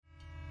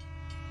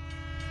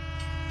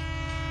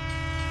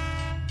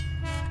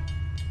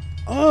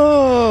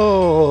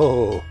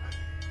Oh,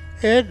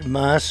 it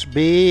must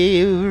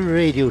be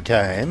radio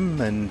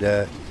time. And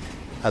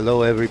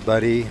hello,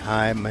 everybody.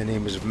 Hi, my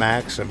name is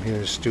Max. I'm here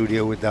in the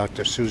studio with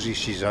Dr. Susie.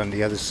 She's on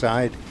the other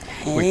side.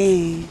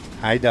 Hey.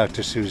 Hi,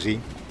 Dr. Susie.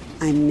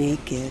 I'm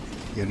naked.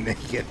 You're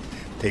naked.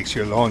 Takes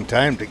you a long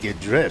time to get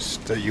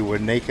dressed. You were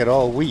naked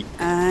all week.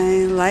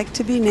 I like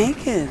to be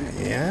naked.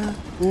 Yeah?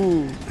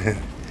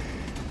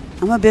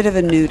 I'm a bit of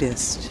a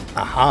nudist.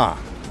 Aha.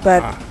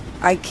 But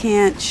I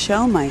can't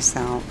show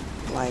myself,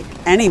 like,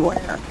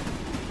 anywhere.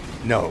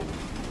 No.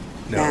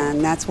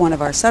 And that's one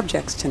of our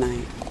subjects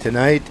tonight.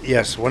 Tonight,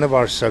 yes, one of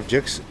our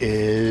subjects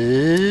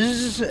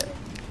is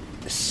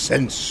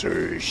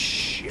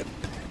censorship.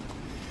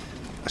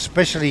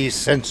 Especially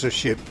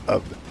censorship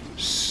of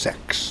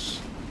sex.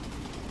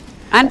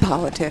 And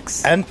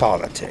politics. And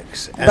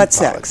politics. But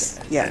sex,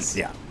 yes.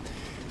 Yeah.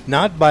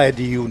 Not by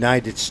the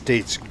United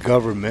States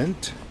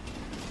government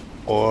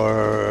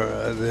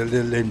or the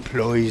little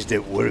employees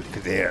that work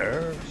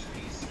there,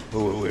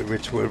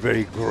 which we're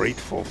very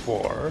grateful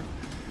for,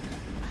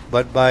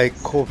 but by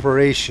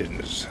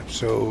corporations.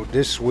 So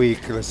this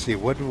week, let's see,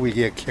 what did we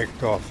get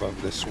kicked off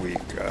of this week?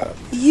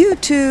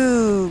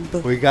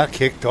 YouTube. We got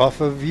kicked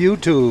off of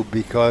YouTube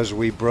because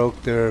we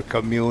broke their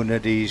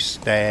community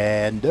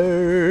standards.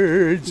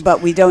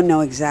 But we don't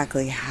know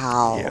exactly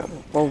how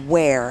or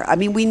where. I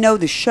mean, we know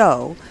the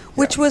show,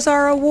 which was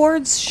our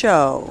awards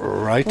show,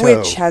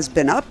 which has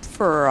been up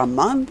for a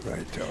month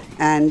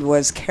and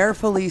was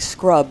carefully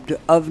scrubbed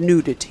of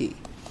nudity.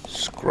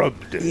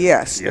 Scrubbed.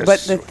 Yes, but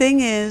the thing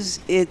is,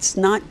 it's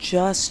not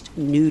just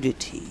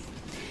nudity.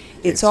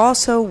 It's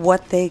also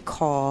what they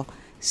call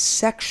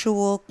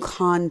sexual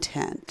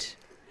content.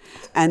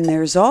 And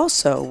there's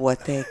also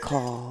what they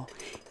call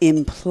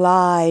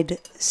implied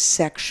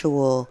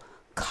sexual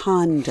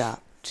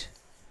conduct.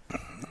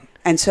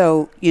 And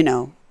so, you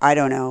know, I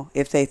don't know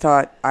if they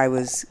thought I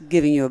was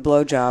giving you a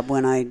blowjob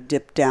when I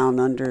dipped down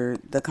under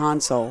the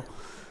console.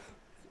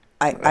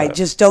 I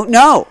just don't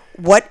know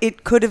what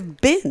it could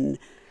have been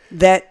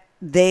that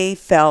they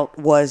felt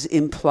was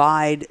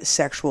implied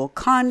sexual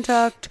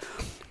conduct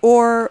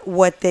or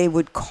what they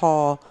would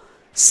call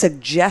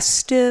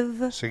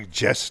suggestive.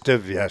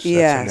 Suggestive, yes.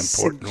 That's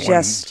an important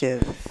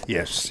suggestive. one.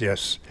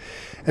 Yes.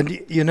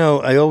 And, you know,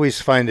 I always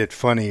find it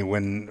funny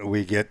when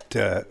we get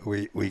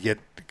we get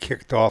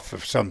kicked off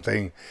of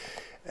something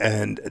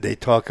and they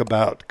talk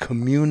about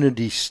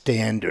community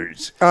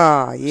standards.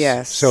 Ah,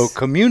 yes. So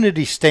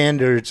community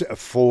standards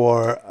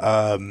for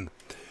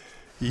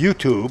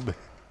YouTube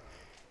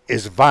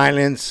is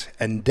violence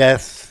and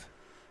death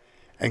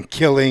and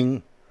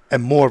killing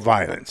and more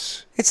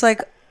violence. It's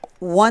like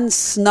one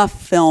snuff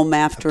film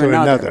after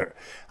another.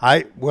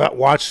 I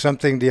watched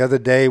something the other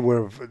day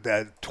where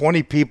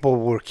 20 people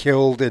were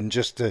killed in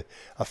just a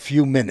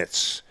few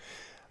minutes.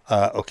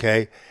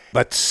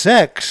 But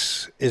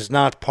sex is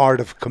not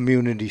part of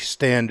community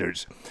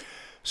standards.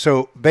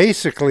 So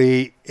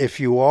basically, if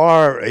you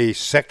are a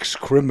sex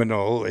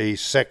criminal, a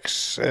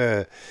sex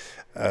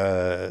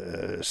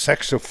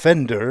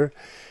offender,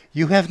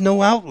 you have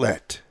no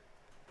outlet.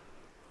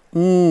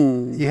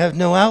 You have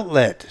no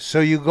outlet. So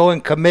you go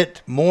and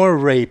commit more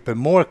rape and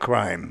more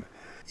crime.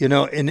 You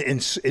know, in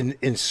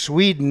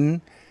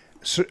Sweden,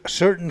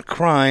 certain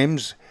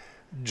crimes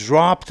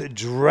dropped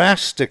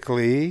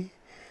drastically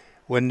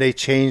when they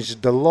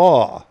changed the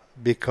law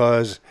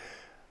because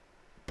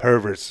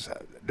perverts,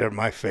 they're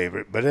my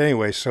favorite. But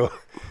anyway, so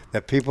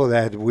the people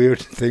that had weird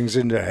things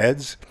in their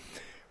heads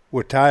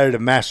were tired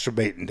of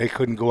masturbating. They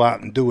couldn't go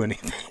out and do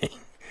anything.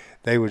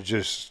 They were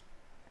just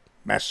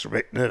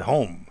masturbating at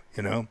home,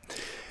 you know.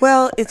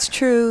 Well, it's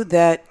true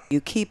that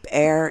you keep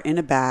air in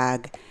a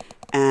bag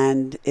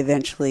and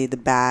eventually the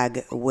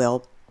bag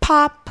will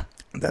pop.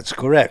 That's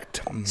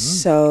correct. Mm-hmm.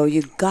 So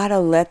you gotta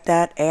let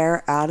that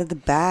air out of the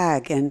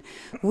bag. And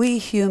we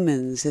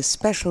humans,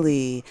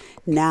 especially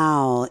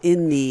now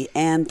in the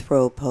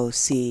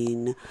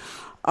Anthropocene,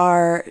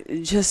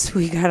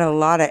 we got a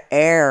lot of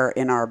air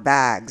in our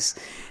bags.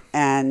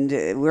 And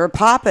we're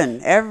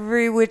popping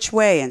every which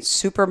way in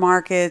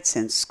supermarkets,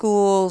 in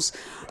schools,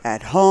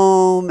 at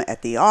home,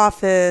 at the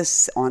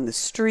office, on the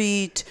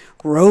street,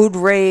 road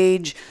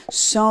rage,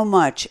 so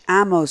much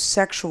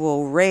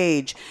amosexual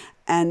rage.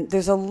 And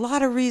there's a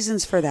lot of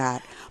reasons for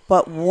that.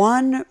 But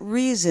one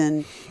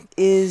reason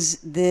is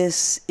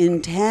this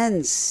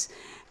intense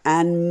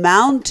and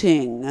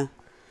mounting,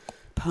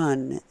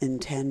 pun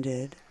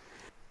intended,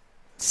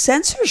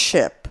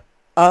 censorship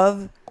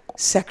of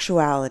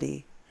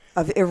sexuality,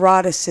 of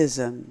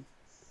eroticism.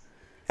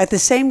 At the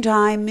same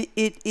time,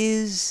 it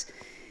is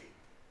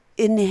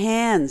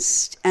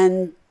enhanced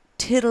and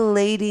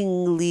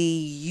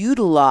titillatingly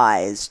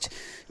utilized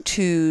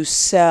to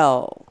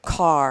sell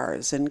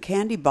cars and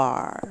candy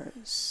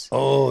bars.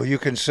 Oh, you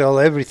can sell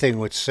everything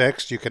with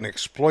sex. You can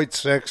exploit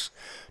sex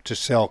to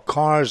sell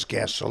cars,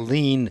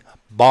 gasoline,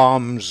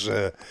 bombs,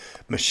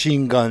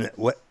 machine gun,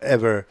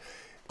 whatever.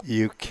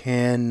 You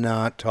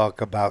cannot talk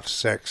about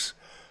sex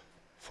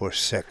for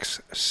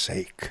sex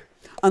sake.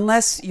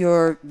 Unless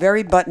you're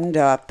very buttoned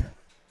up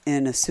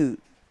in a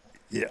suit.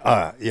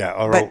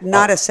 or but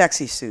not a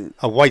sexy suit.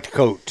 a white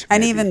coat.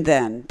 And maybe. even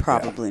then,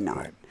 probably not.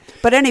 right.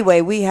 But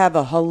anyway, we have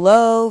a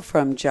hello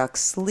from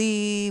Jux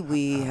Lee.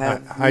 We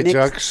have Hi,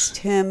 mixed Jux.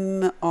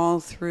 him all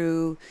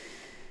through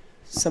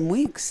some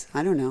weeks.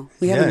 I don't know.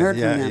 We haven't heard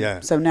from him. Yeah.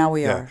 So now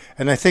we Yeah. are.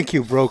 And I think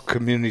you broke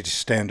community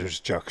standards,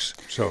 Jux.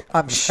 So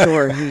I'm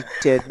sure he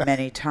did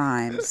many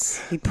times.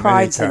 He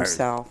prides times,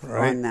 himself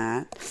right? on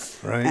that.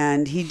 Right.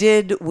 And he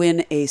did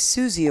win a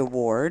Susie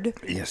Award.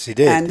 Yes, he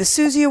did. And the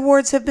Susie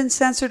Awards have been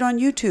censored on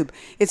YouTube.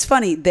 It's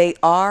funny, they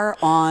are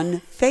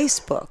on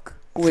Facebook,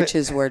 which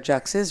is where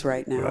Jux is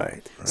right now.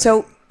 Right.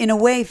 So, in a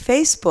way,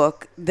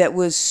 Facebook, that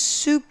was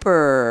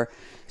super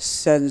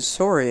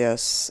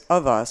censorious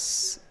of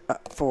us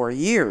for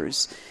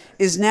years,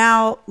 is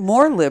now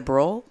more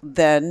liberal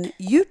than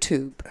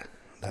YouTube.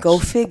 Go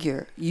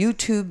figure.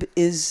 YouTube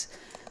is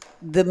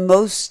the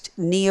most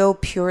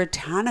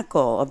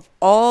neo-puritanical of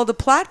all the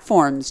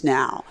platforms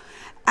now,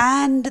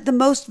 and the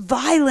most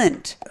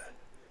violent.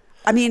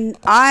 I mean,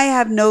 I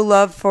have no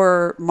love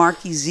for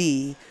Marky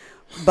Z,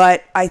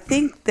 but I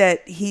think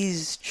that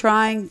he's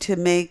trying to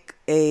make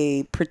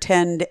a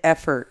pretend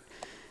effort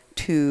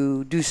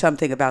to do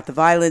something about the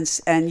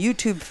violence, and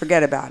YouTube,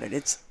 forget about it.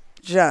 It's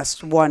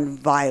just one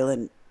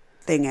violent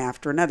thing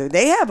after another.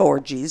 They have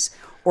orgies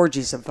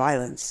of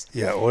violence.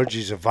 Yeah,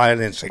 orgies of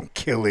violence and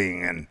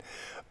killing and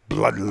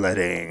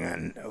bloodletting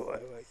and,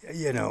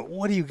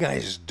 what are you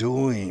guys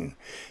doing?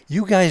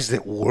 You guys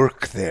that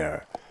work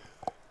there.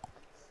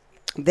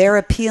 They're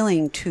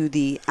appealing to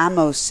the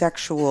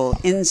amosexual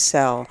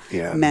incel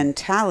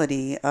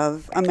mentality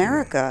of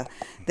America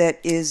that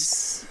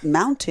is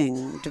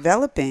mounting,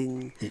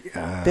 developing,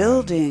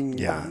 building.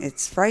 Yeah.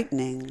 It's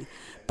frightening.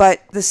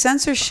 But the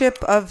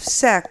censorship of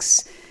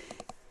sex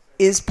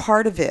is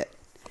part of it.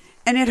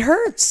 And it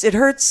hurts. It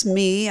hurts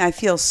me. I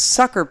feel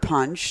sucker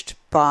punched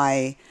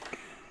by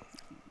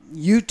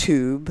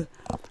YouTube.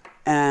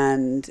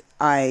 And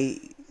I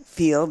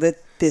feel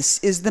that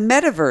this is the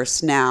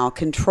metaverse now,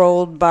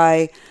 controlled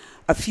by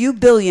a few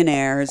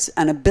billionaires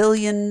and a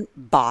billion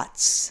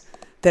bots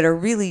that are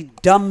really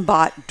dumb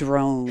bot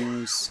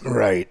drones.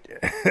 Right.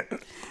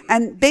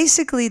 And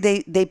basically,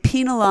 they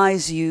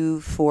penalize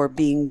you for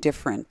being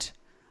different,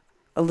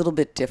 a little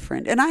bit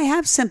different. And I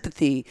have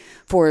sympathy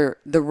for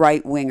the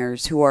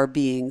right-wingers who are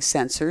being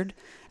censored,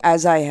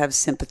 as I have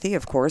sympathy,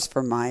 of course,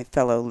 for my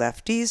fellow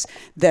lefties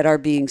that are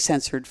being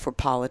censored for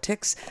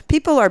politics.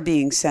 People are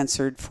being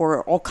censored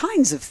for all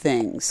kinds of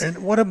things. And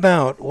what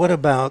about,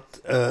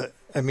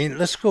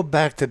 let's go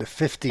back to the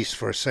 50s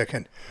for a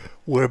second.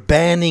 We're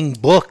banning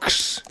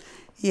books.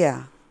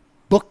 Yeah.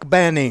 Book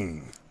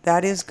banning.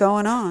 That is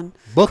going on.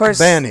 Book of course,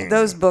 banning.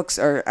 Those books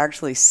are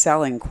actually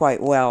selling quite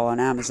well on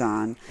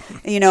Amazon.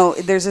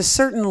 There's a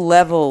certain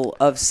level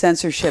of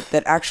censorship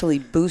that actually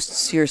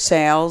boosts your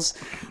sales.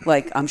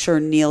 Like, I'm sure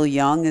Neil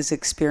Young is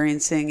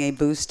experiencing a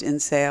boost in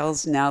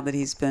sales now that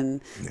he's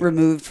been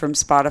removed from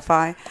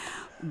Spotify.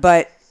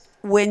 But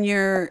when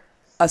you're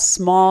a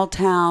small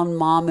town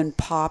mom and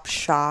pop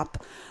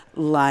shop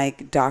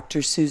like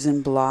Dr.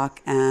 Susan Block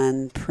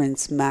and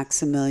Prince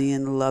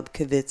Maximilian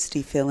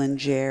Lubkowitz, Phil and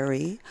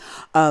Jerry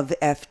of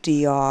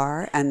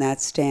F.D.R., and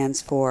that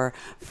stands for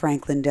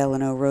Franklin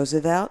Delano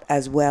Roosevelt,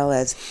 as well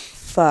as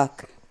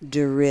Fuck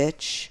the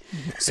Rich.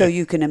 So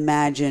you can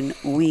imagine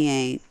we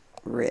ain't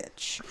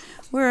rich.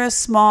 We're a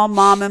small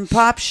mom and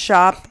pop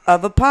shop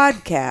of a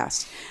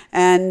podcast.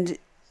 And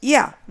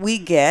yeah, we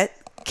get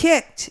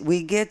kicked.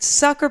 We get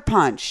sucker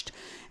punched.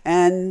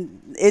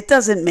 And it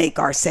doesn't make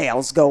our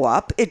sales go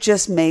up. It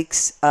just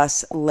makes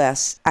us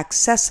less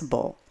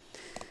accessible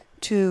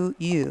to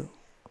you.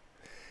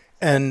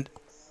 And,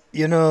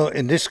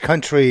 in this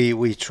country,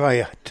 we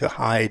try to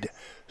hide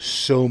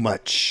so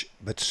much,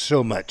 but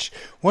so much.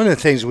 One of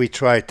the things we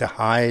try to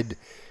hide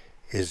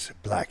is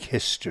Black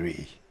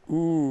history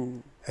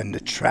and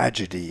the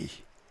tragedy.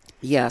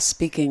 Yeah,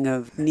 speaking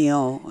of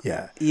Neil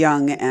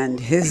Young and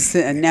his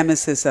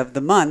nemesis of the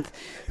month,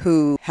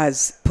 who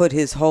has put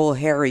his whole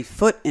hairy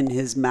foot in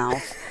his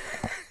mouth,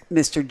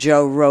 Mr.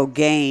 Joe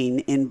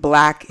Rogaine, in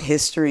Black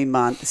History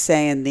Month,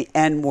 saying the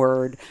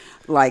N-word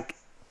like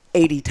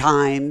 80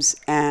 times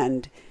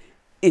and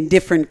in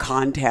different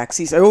contexts.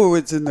 He said,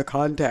 it's in the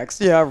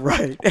context. Yeah,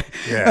 right.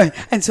 Yeah.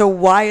 And so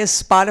why is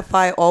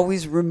Spotify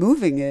always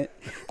removing it?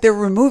 They're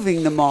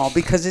removing them all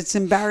because it's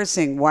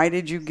embarrassing. Why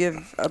did you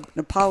give an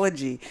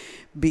apology?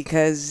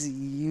 Because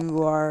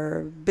you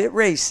are a bit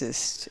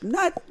racist.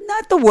 Not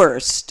the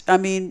worst. I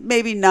mean,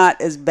 maybe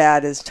not as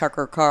bad as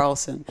Tucker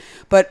Carlson,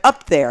 but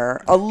up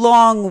there,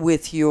 along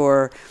with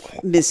your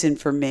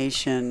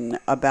misinformation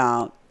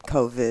about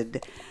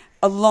COVID,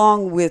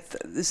 along with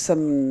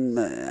some,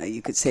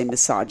 you could say,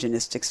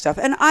 misogynistic stuff.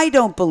 And I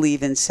don't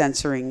believe in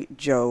censoring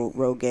Joe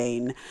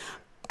Rogaine.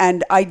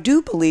 And I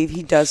do believe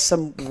he does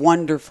some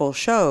wonderful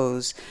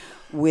shows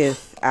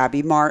with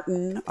Abby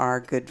Martin,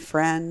 our good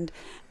friend,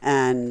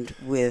 and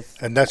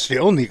that's the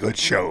only good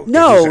show.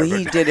 No,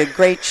 he did a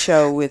great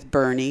show with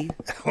Bernie.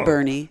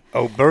 Bernie.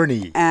 Oh,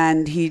 Bernie.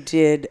 And he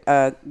did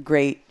a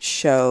great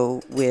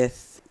show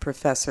with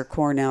Professor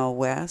Cornel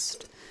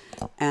West.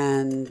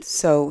 And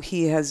so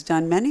he has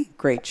done many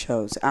great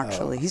shows,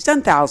 actually. He's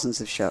done thousands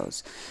of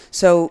shows.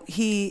 So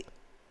he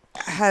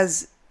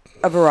has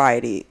a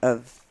variety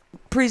of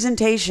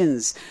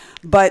presentations,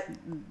 but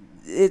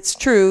it's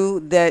true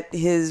that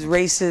his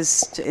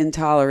racist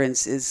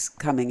intolerance is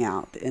coming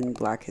out in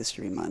Black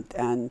History Month,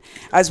 and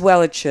as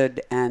well it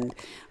should, and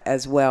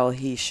as well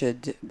he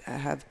should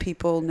have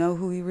people know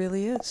who he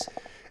really is.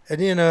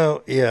 And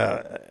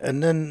yeah,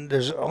 and then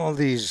there's all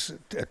these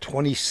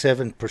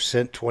 27%,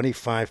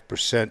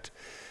 25%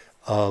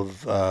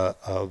 of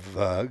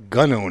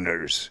gun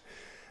owners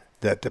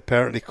that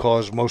apparently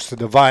cause most of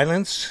the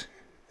violence.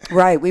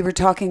 Right. We were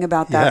talking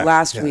about that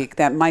last yeah. week,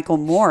 that Michael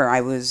Moore,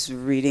 I was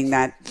reading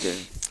that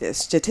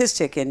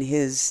statistic in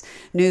his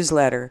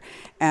newsletter.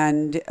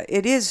 And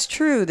it is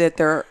true that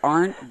there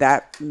aren't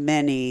that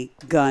many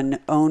gun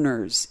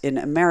owners in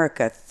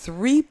America.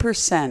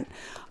 3%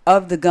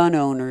 of the gun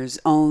owners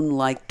own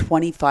like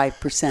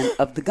 25%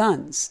 of the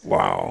guns.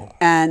 Wow.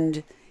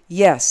 And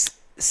yes,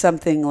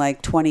 something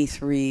like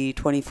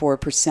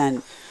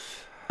 24%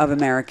 of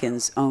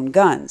Americans own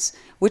guns,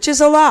 which is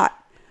a lot.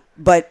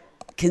 But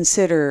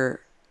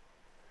consider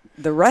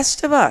the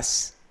rest of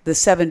us, the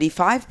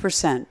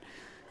 75%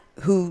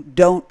 who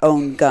don't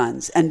own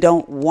guns and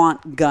don't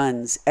want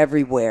guns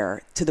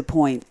everywhere, to the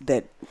point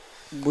that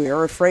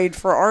we're afraid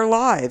for our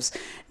lives.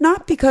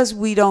 Not because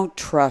we don't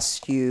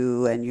trust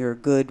you and your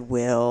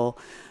goodwill,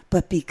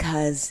 but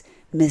because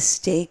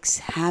mistakes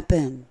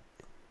happen,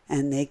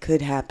 and they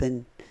could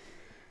happen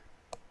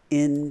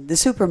in the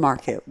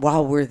supermarket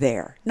while we're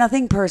there.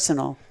 Nothing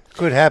personal.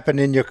 Could happen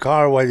in your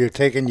car while you're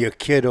taking your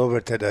kid over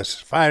to the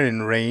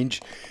firing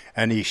range,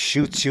 and he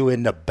shoots you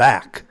in the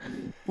back.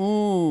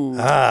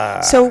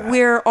 So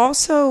we're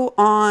also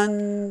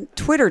on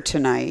Twitter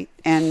tonight,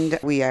 and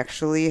we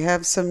actually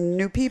have some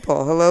new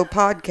people. Hello,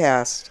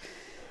 podcast.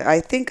 I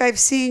think I've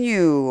seen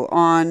you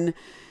on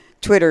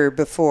Twitter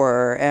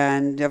before,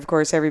 and of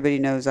course everybody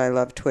knows I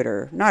love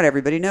Twitter. Not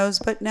everybody knows,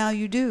 but now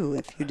you do,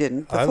 if you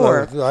didn't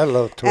before. I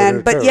love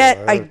Twitter, but too.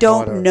 yet I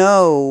don't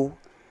know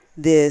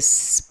this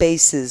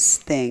Spaces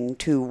thing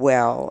too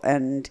well.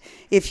 And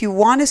if you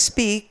want to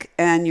speak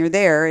and you're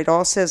there, it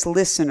all says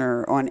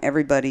listener on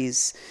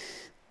everybody's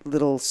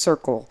little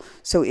circle.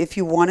 So if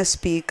you want to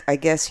speak, I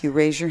guess you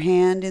raise your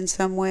hand in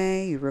some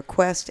way, you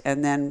request,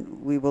 and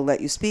then we will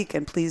let you speak.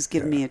 And please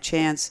give me a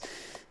chance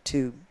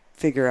to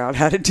figure out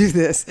how to do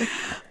this.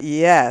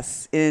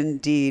 Yes,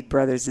 indeed,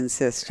 brothers and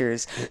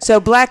sisters. So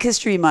Black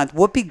History Month,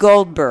 Whoopi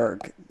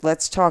Goldberg.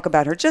 Let's talk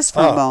about her just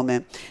for a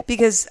moment,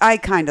 because I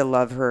kind of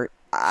love her.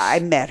 I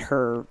met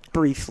her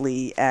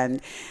briefly,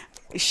 and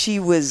she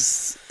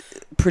was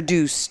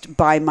produced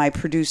by my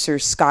producer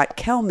Scott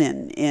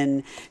Kelman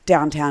in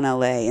downtown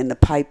LA in the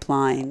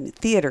Pipeline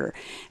Theater.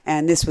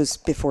 And this was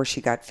before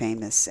she got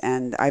famous,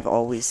 and I've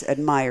always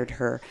admired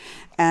her.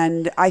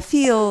 And I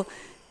feel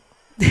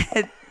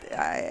that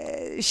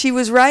she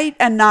was right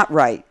and not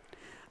right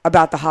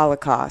about the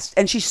Holocaust.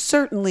 And she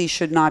certainly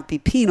should not be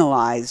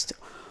penalized,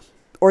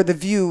 or the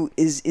view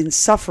is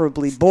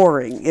insufferably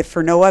boring, if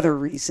for no other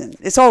reason.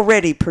 It's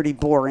already pretty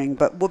boring,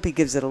 but Whoopi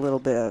gives it a little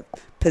bit of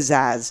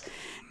pizzazz.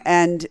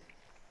 And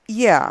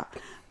yeah,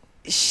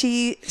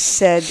 she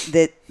said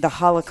that the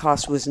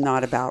Holocaust was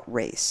not about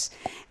race.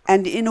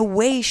 And in a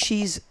way,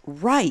 she's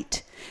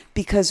right,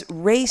 because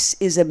race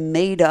is a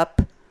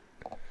made-up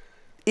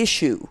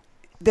issue.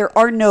 There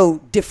are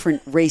no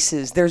different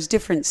races. There's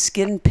different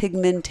skin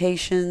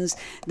pigmentations.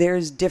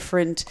 There's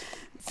different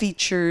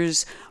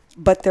features,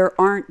 but there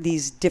aren't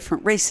these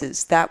different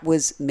races. That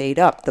was made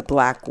up. The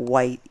black,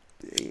 white,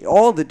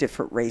 all the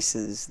different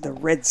races, the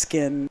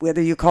redskin,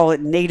 whether you call it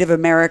Native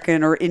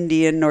American or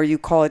Indian, or you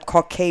call it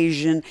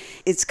Caucasian,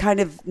 it's kind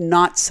of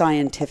not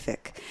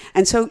scientific.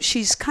 And so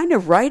she's kind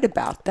of right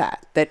about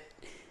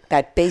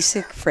that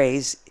basic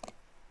phrase,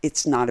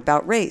 it's not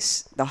about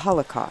race, the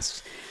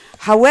Holocaust.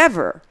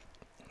 However,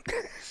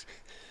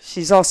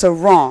 she's also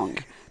wrong,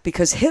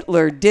 because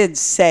Hitler did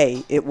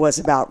say it was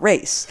about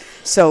race.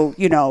 So,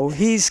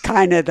 he's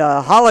kind of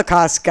the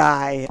Holocaust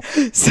guy.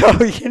 So,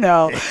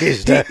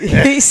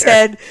 he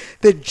said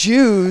the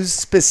Jews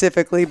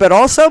specifically, but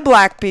also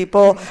black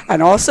people,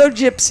 and also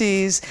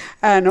gypsies,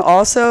 and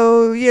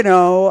also,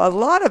 a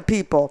lot of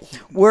people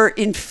were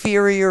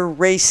inferior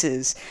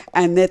races.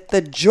 And that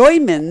the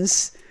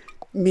Joymans,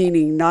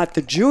 meaning not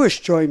the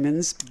Jewish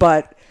Joymans,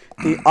 but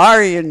the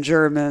Aryan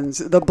Germans,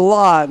 the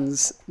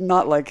blondes,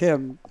 not like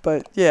him,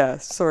 but yeah,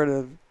 sort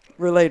of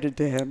related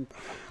to him,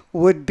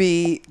 would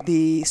be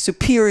the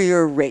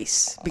superior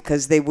race,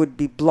 because they would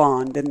be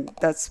blonde, and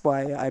that's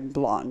why I'm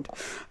blonde.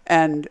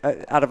 And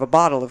out of a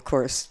bottle, of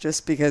course,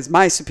 just because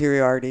my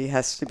superiority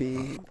has to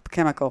be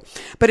chemical.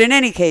 But in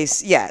any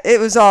case, yeah, it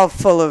was all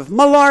full of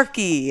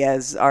malarkey,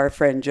 as our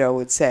friend Joe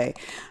would say.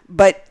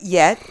 But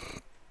yet,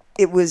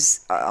 it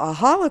was a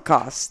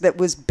Holocaust that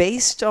was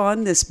based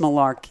on this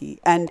malarkey.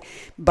 And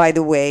by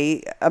the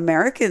way,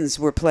 Americans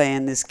were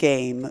playing this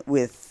game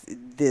with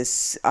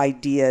this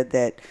idea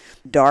that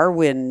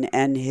Darwin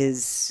and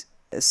his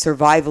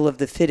survival of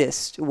the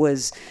fittest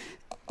was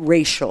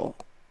racial.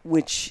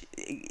 which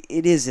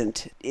it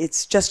isn't.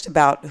 It's just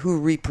about who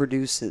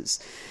reproduces.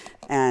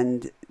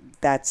 And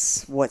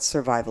that's what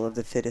survival of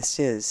the fittest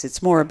is.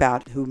 It's more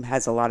about who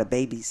has a lot of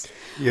babies.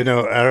 You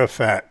know,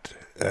 Arafat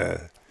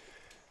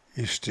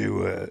used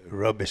to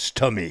rub his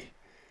tummy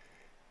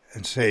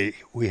and say,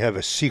 we have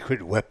a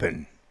secret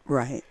weapon.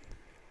 Right.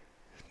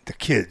 The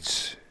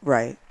kids.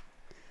 Right.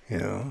 You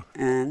know.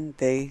 And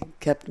they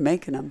kept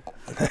making them.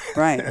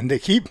 Right. And they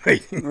keep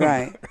making them.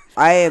 Right.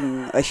 I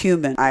am a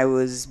human. I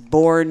was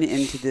born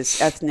into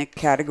this ethnic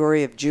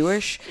category of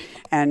Jewish,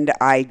 and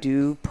I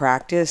do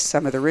practice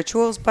some of the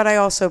rituals, but I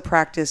also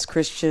practice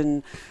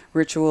Christian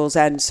rituals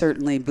and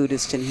certainly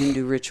Buddhist and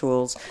Hindu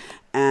rituals.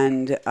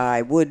 And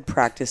I would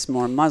practice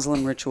more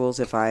Muslim rituals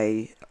if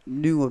I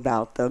knew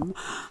about them.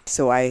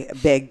 So I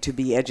beg to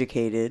be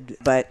educated.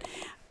 But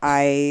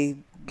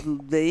I'm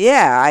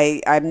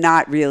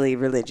not really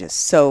religious.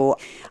 So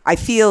I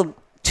feel,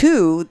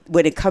 too,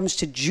 when it comes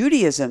to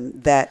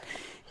Judaism, that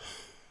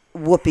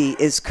Whoopi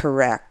is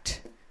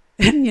correct.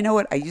 And you know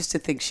what? I used to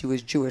think she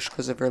was Jewish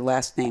because of her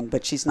last name,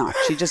 but she's not.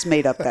 She just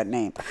made up that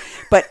name.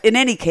 But in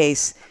any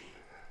case,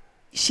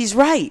 she's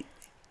right.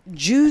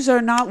 Jews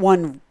are not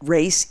one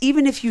race,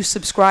 even if you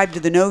subscribe to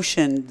the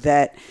notion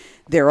that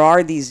there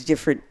are these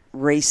different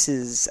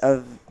races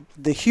of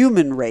the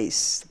human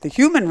race. The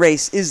human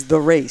race is the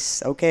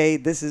race, okay?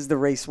 This is the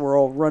race we're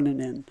all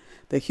running in,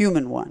 the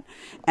human one.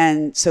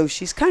 And so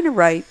she's kind of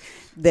right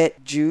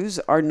that Jews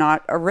are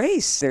not a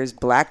race. There's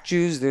black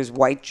Jews, there's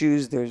white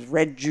Jews, there's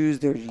red Jews,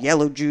 there's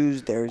yellow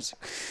Jews, there's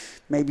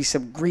maybe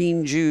some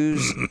green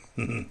Jews.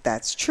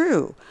 That's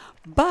true.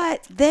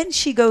 But then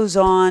she goes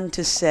on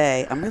to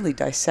say, I'm really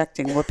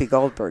dissecting Whoopi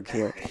Goldberg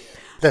here.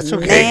 That's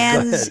okay.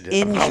 Man's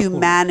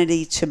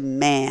inhumanity to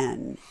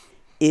man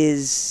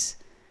is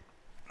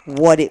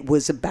what it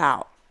was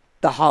about,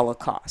 the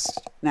Holocaust.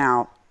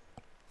 Now,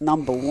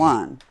 number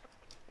one,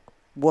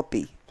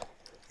 Whoopi,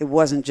 it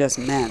wasn't just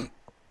men,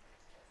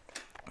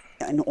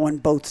 and on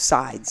both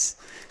sides.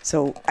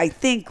 So I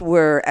think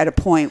we're at a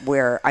point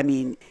where, I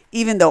mean,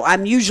 even though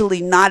I'm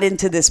usually not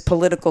into this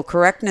political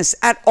correctness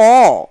at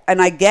all,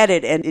 and I get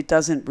it, and it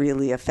doesn't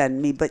really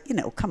offend me, but, you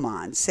know, come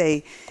on,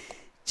 say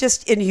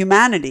just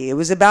inhumanity. It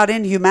was about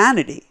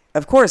inhumanity.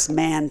 Of course,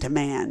 man to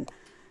man.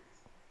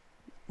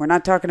 We're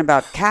not talking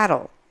about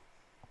cattle,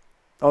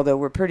 although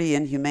we're pretty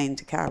inhumane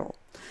to cattle.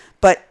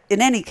 But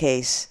in any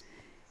case,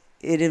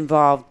 it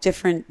involved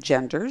different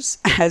genders,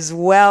 as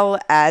well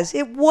as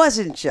it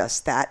wasn't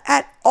just that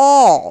at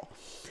all.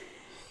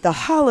 The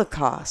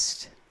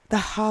Holocaust,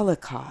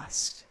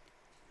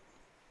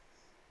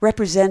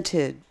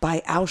 represented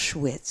by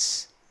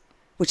Auschwitz,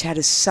 which had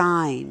a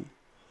sign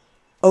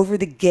over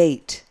the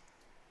gate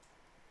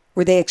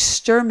where they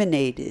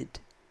exterminated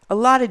a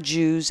lot of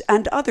Jews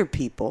and other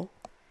people.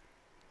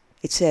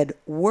 It said,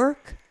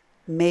 "Work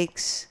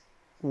makes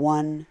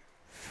one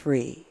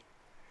free."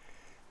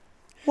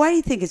 Why do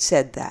you think it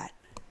said that?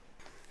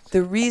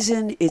 The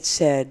reason it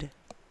said,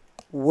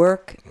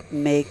 "Work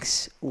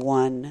makes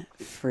one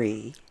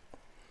free,"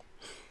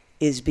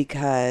 is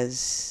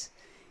because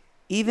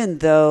even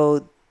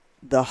though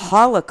the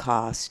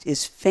Holocaust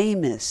is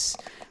famous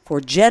for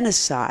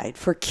genocide,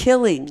 for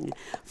killing,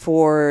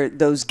 for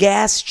those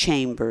gas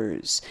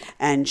chambers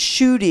and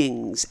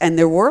shootings, and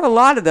there were a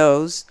lot of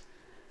those,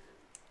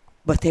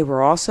 but they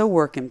were also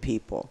working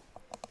people.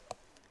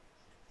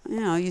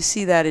 You know, you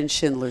see that in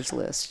Schindler's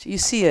List. You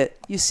see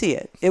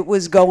it. It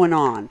was going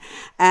on.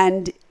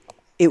 And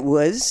it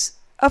was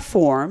a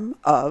form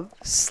of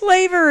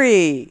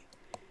slavery.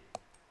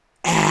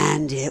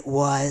 And it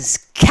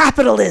was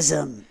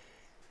capitalism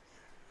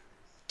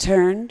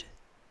turned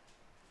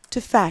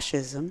to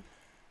fascism,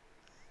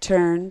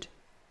 turned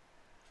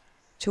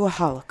to a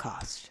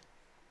Holocaust.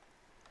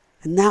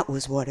 And that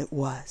was what it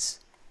was.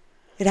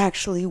 It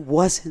actually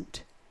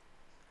wasn't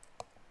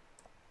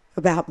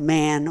about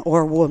man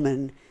or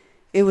woman.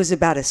 It was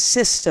about a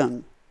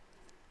system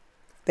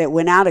that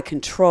went out of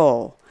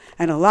control,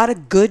 and a lot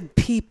of good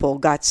people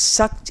got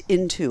sucked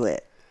into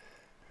it.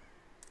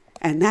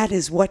 And that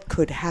is what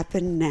could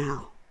happen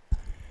now.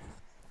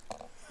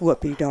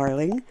 Whoopi,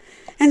 darling.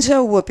 And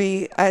so,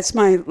 Whoopi, it's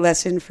my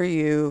lesson for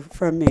you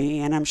from me,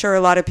 and I'm sure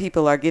a lot of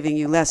people are giving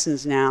you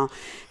lessons now,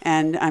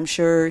 and I'm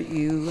sure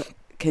you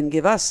can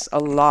give us a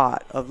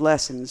lot of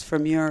lessons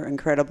from your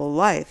incredible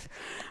life.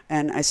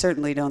 And I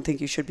certainly don't think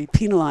you should be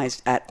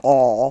penalized at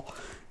all.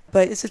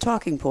 But it's a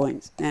talking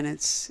point, and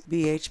it's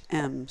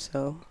BHM,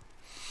 so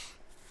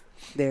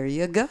there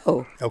you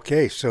go.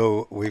 Okay,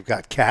 so we've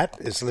got Kat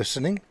is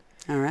listening.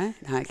 All right.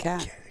 Hi,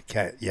 Kat.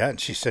 Kat, yeah, and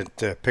she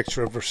sent a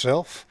picture of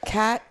herself.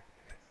 Kat.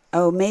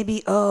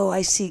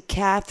 I see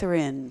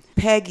Catherine,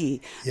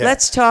 Peggy. Yeah.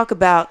 Let's talk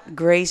about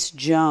Grace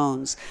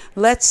Jones.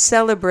 Let's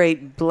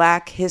celebrate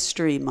Black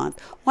History Month.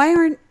 Why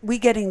aren't we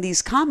getting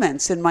these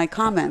comments in my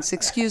comments?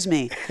 Excuse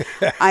me.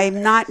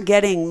 I'm not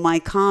getting my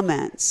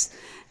comments.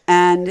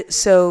 And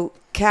so,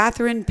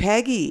 Catherine,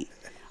 Peggy,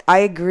 I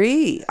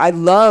agree. I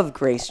love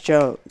Grace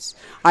Jones.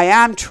 I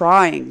am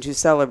trying to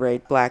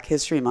celebrate Black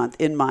History Month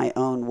in my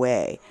own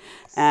way.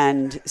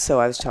 And so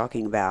I was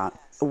talking about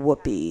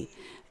Whoopi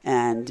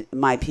And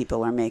my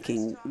people are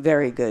making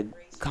very good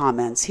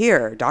comments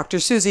here. Dr.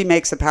 Susie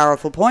makes a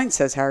powerful point,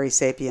 says Harry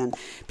Sapien.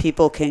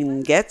 People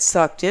can get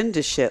sucked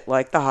into shit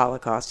like the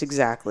Holocaust.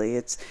 Exactly.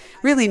 It's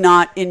really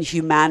not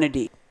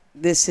inhumanity.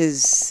 This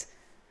is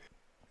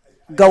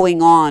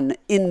going on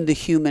in the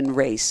human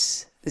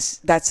race.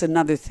 That's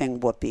another thing,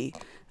 Whoopi,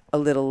 a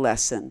little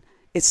lesson.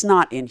 It's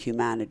not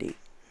inhumanity.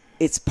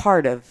 It's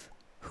part of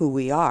who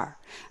we are.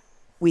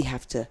 We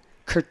have to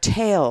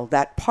curtail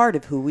that part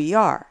of who we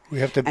are. We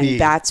have to be.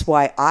 And that's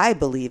why I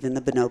believe in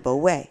the bonobo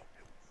way.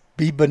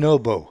 Be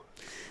bonobo.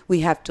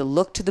 We have to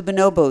look to the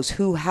bonobos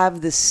who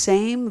have the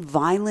same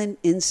violent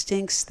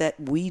instincts that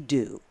we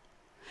do.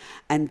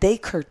 And they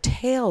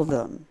curtail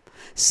them.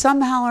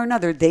 Somehow or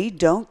another, they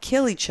don't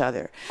kill each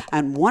other.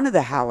 And one of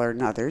the how or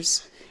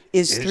anothers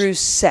is through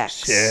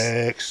sex.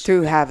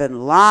 Through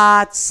having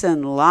lots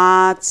and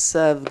lots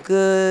of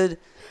good,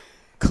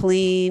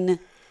 clean,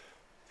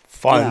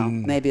 fun. Well,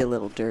 maybe a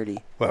little dirty.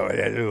 Well,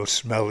 a little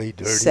smelly,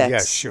 dirty. Sex.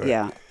 Yeah, sure.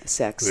 Yeah,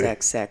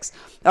 sex.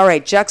 All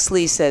right, Jux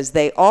Lee says,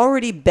 they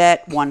already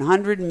bet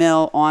 100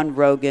 mil on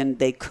Rogan.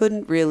 They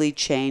couldn't really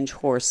change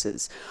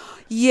horses.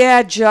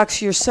 Yeah,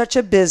 Jux, you're such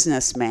a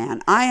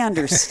businessman. I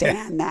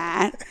understand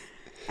that.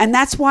 And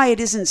that's why it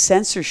isn't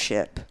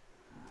censorship.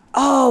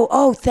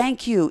 Oh,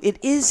 thank you.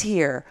 It is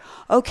here.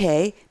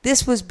 Okay,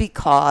 this was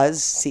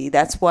because, see,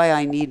 that's why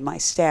I need my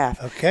staff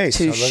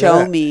to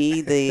show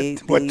me the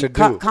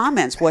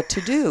comments, what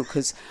to do,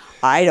 because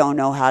I don't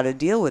know how to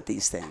deal with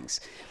these things.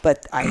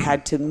 But I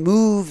had to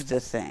move the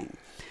thing.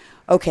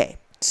 Okay,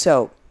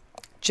 so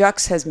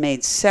Jux has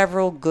made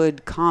several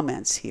good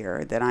comments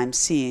here that I'm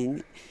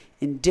seeing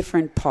in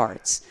different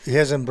parts. He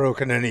hasn't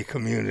broken any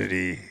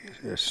community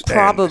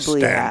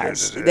Probably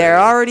has. They're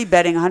already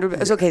betting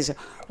 100. Okay, so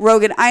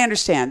Rogan, I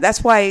understand.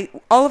 That's why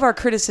all of our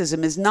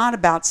criticism is not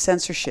about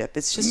censorship.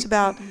 It's just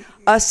about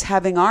us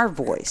having our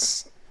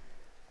voice.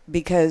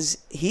 Because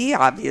he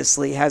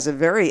obviously has a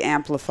very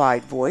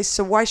amplified voice,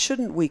 so why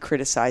shouldn't we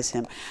criticize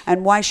him?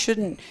 And why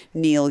shouldn't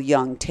Neil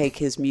Young take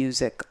his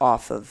music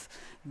off of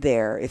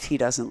there if he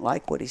doesn't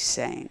like what he's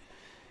saying?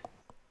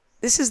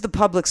 This is the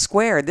public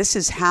square. This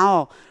is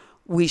how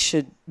we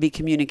should be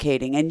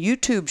communicating. And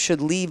YouTube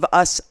should leave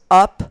us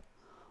up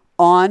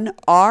on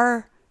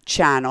our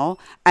channel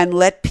and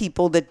let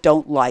people that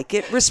don't like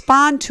it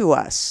respond to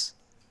us.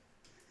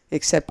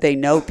 Except they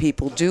know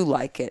people do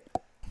like it.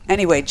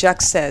 Anyway,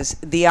 Jux says,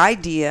 the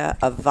idea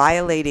of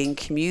violating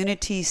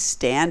community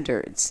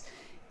standards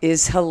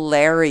is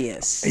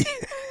hilarious.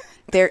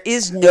 There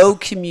is no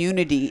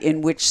community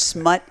in which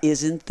smut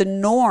isn't the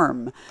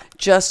norm.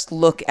 Just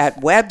look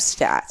at web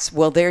stats.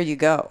 Well, there you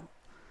go.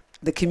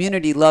 The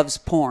community loves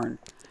porn.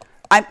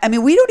 I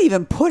mean, we don't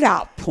even put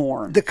out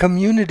porn. The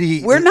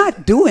community... We're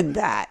not doing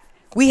that.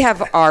 We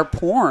have our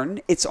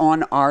porn. It's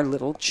on our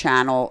little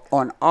channel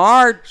on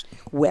our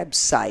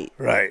website.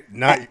 Right.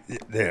 Not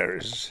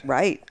theirs.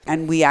 Right.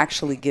 And we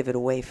actually give it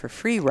away for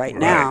free right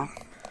now.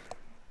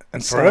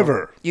 And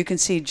forever. You can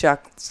see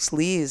Jux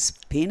Lee's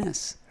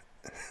penis.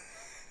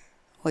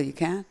 Well, you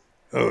can.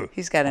 Oh.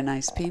 He's got a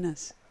nice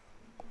penis.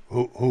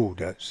 Who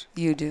does?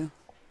 You do.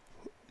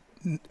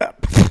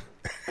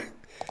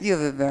 You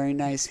have a very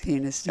nice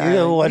penis,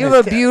 darling. You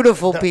have a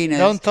beautiful penis.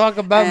 Don't talk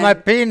about my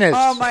penis.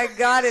 Oh, my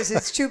God.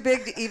 It's too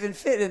big to even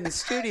fit in the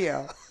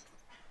studio.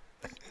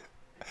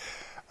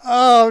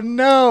 Oh,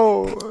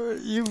 no.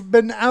 You've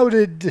been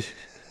outed,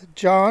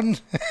 John.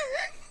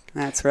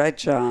 That's right,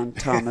 John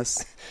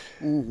Thomas.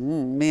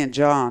 Me and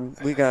John,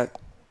 we got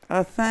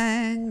a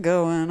thing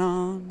going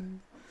on.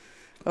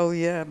 Oh,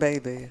 yeah,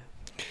 baby.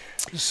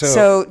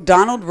 So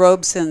Donald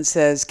Robeson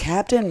says,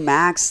 Captain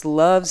Max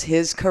loves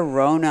his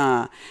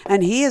Corona,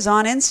 and he is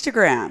on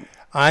Instagram.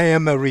 I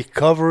am a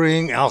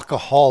recovering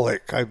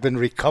alcoholic. I've been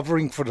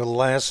recovering for the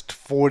last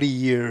 40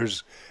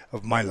 years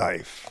of my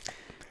life.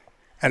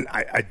 And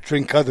I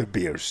drink other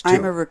beers, too.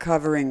 I'm a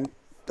recovering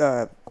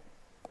pot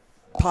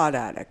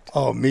addict.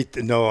 Oh,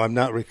 no, I'm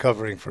not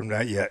recovering from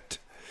that yet.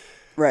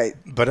 Right.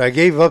 But I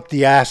gave up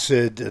the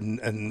acid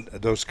and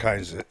those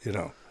kinds of,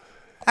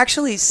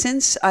 Actually,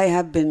 since I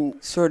have been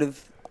sort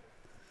of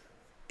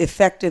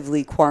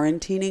effectively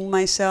quarantining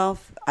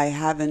myself, I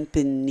haven't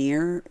been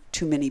near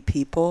too many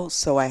people,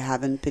 so I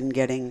haven't been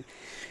getting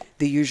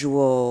the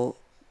usual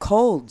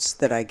colds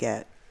that I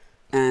get.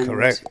 And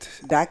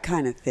correct. That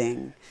kind of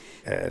thing.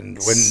 And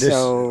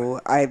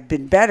I've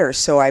been better,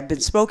 so I've been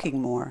smoking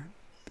more.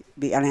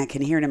 And I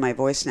can hear it in my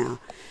voice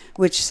now,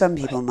 which some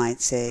people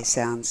might say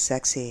sounds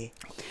sexy.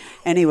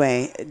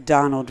 Anyway,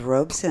 Donald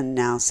Robeson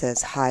now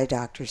says, hi,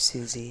 Dr.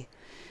 Susie,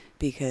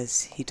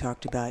 because he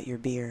talked about your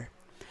beer.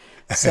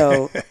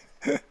 So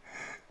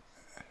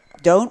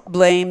don't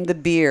blame the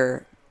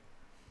beer.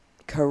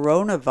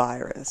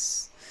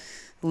 Coronavirus.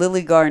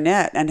 Lily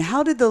Garnett. And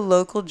how did the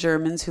local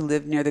Germans who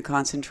lived near the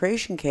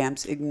concentration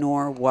camps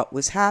ignore what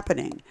was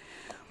happening?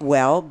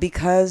 Well,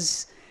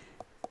 because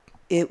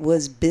it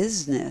was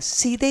business.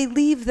 See, they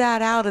leave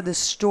that out of the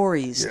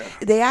stories. Yeah.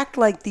 They act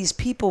like these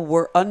people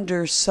were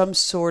under some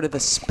sort of a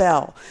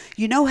spell.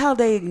 You know how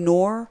they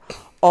ignore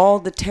all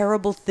the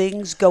terrible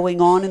things going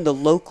on in the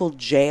local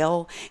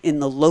jail, in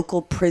the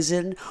local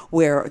prison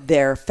where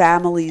their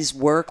families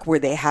work, where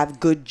they have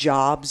good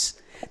jobs.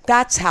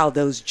 That's how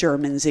those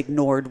Germans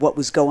ignored what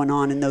was going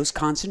on in those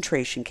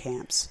concentration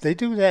camps. They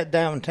do that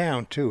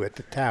downtown, too, at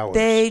the towers.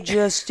 They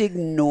just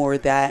ignore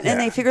that. And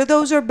Yeah. they figure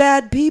those are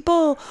bad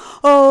people.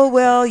 Oh,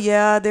 well,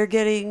 yeah, they're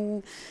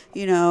getting,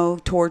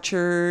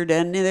 tortured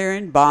and they're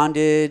in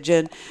bondage.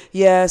 And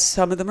yes,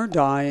 some of them are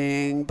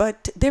dying,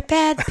 but they're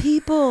bad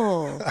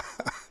people.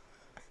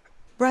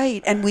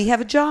 Right. And we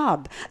have a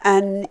job.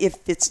 And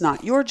if it's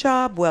not your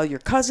job, well, your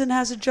cousin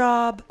has a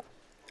job.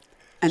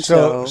 And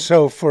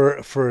so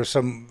for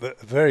some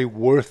very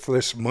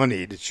worthless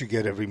money that you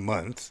get every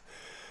month,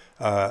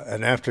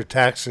 and after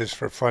taxes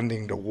for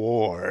funding the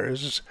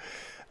wars,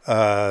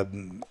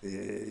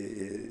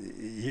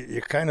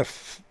 you kind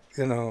of,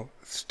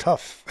 it's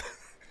tough.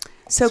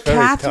 So It's very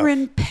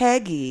Catherine tough.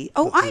 Peggy.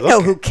 Oh, I Look know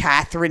at- who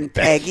Catherine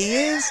Peggy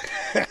is.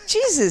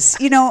 Jesus,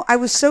 I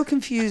was so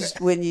confused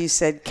when you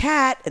said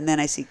Cat, and then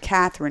I see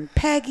Catherine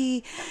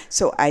Peggy,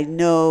 so I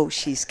know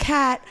she's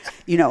Cat.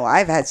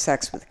 I've had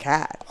sex with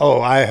Cat.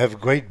 Oh, I have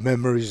great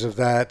memories of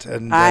that,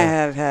 and I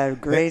have had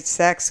great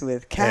sex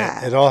with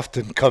Cat. it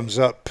often comes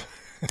up.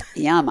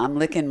 Yum, I'm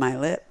licking my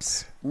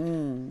lips.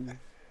 Yummy,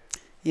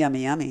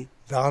 yummy.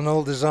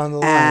 Donald is on the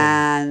line.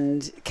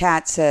 And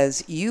Kat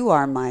says, "You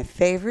are my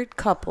favorite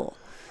couple."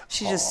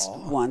 She just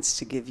wants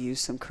to give you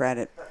some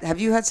credit. Have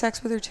you had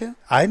sex with her too?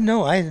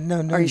 No. Are you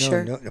no,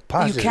 sure? no,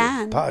 positive, You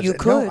can. positive. You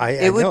could. No,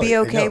 It would know be I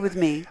okay know. with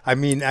me. I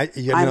mean,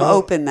 I'm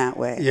open that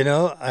way.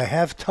 I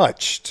have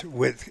touched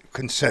with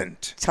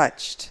consent.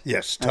 Touched.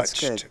 Yes, That's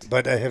touched. good.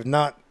 But I have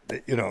not,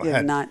 You have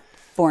had not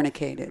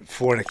fornicated.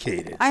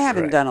 fornicated. I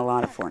haven't right. done a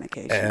lot of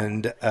fornication.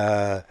 And,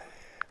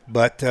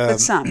 but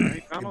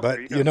some. but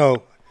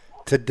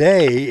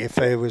today, if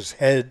I was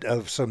head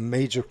of some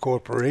major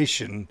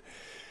corporation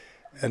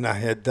and I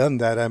had done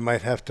that, I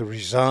might have to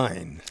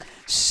resign.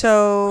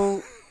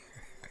 So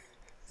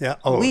Yeah.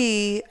 Oh,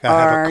 we I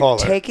have a are caller.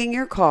 taking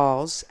your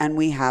calls, and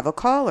we have a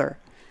caller,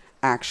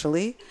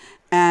 actually.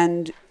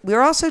 And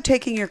we're also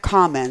taking your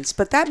comments,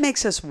 but that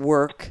makes us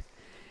work.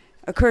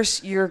 Of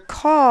course, your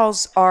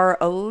calls are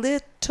a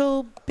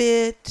little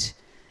bit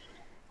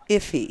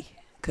iffy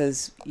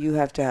because you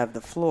have to have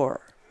the floor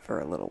for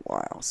a little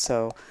while.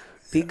 So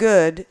be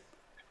good,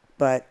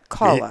 but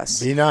call us.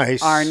 Be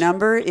nice. Our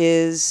number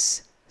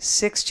is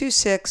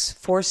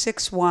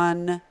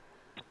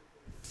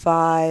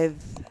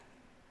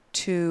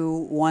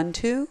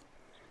 626-461-5212.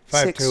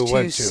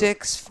 5212.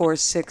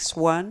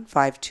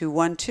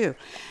 626-461-5212.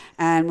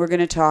 And we're going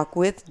to talk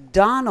with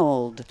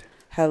Donald.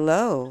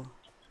 Hello.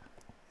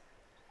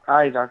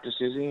 Hi, Dr.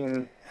 Susie,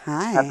 and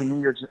Hi. Happy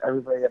New Year to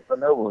everybody at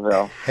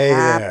Bonoboville. Hey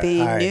there. Happy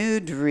Hi.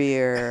 Nude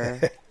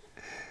Rear.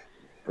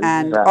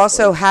 And Exactly.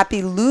 also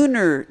Happy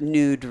Lunar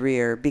Nude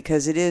Rear,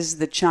 because it is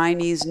the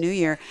Chinese New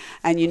Year.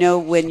 And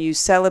when you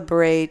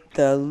celebrate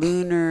the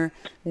Lunar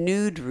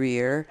Nude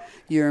Rear,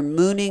 you're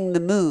mooning the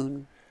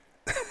moon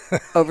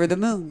over the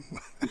moon.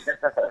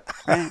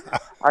 Right.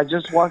 I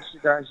just watched you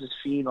guys'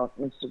 feed on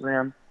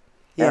Instagram, and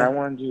Yeah. I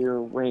wanted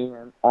to weigh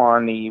in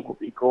on the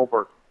Whoopi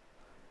Goldberg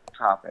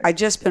topic. I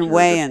just been that you were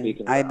weighing.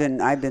 speaking I've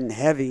about. been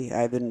heavy.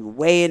 I've been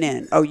weighing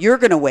in. Oh, you're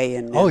gonna weigh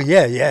in now. Oh,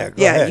 yeah. Go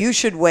yeah. ahead. You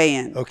should weigh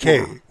in. Okay,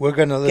 now. we're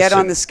going to listen. Get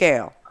on the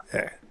scale.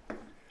 Yeah.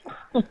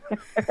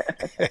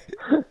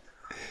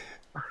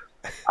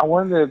 I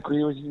wanted to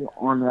agree with you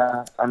on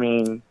that. I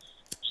mean,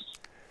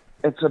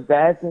 it's a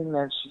bad thing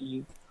that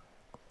she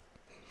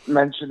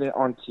mentioned it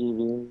on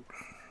TV.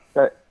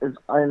 I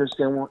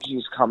understand where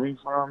she's coming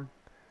from,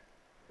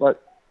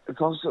 but it's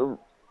also,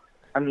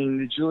 I mean,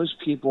 the Jewish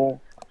people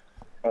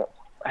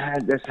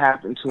had this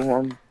happen to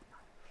them.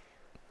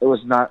 It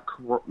was not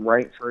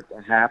right for it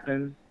to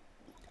happen,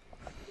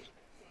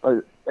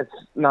 but it's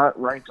not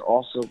right to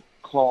also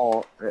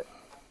call it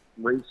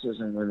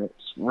racism when it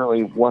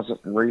really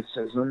wasn't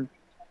racism.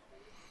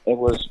 It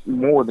was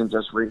more than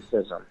just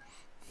racism.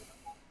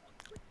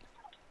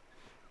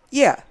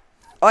 Yeah.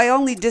 I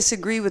only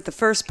disagree with the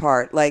first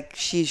part. Like,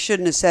 she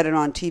shouldn't have said it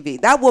on TV.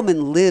 That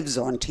woman lives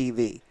on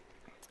TV.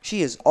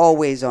 She is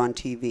always on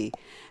TV.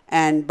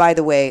 And by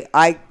the way,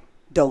 I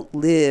don't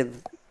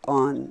live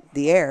on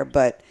the air,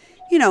 but,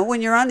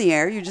 when you're on the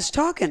air, you're just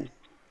talking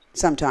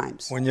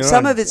sometimes.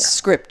 Some of it's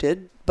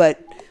scripted,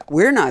 but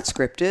we're not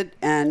scripted,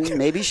 and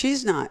maybe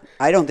she's not.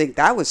 I don't think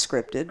that was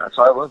scripted. That's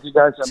why I love you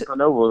guys at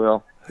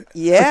Bonoboville.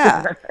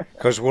 Yeah.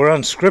 Because we're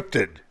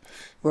unscripted.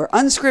 We're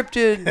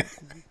unscripted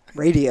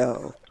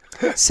radio.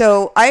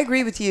 So I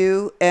agree with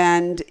you.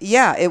 And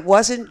yeah, it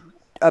wasn't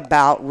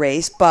about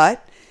race,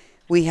 but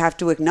we have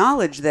to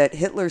acknowledge that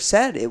Hitler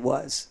said it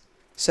was.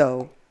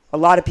 So a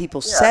lot of people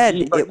said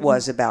it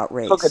was about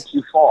race. Took it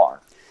too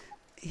far.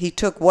 He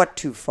took what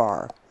too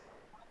far?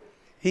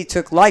 He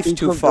took life too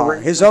took the far,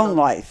 his own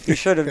life. He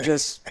should have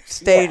just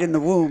stayed in the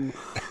womb.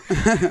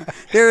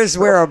 There is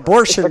where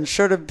abortion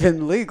should have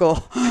been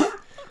legal.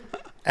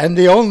 And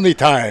the only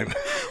time.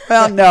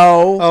 Well,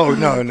 no. Oh,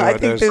 no. I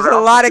think there's a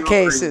lot of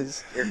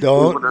cases. If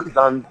Don't- we would have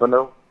done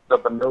the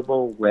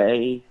Bonobo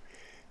way,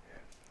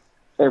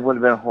 it would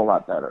have been a whole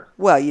lot better.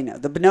 Well,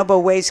 the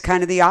bonobo way's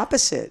kind of the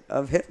opposite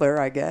of Hitler,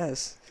 I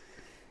guess.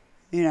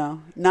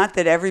 Not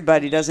that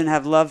everybody doesn't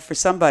have love for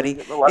somebody,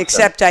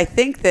 except I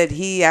think that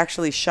he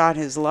actually shot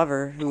his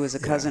lover, who was a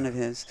cousin of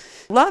his.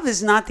 Love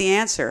is not the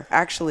answer,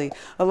 actually.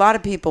 A lot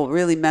of people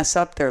really mess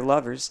up their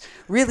lovers.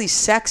 Really,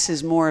 sex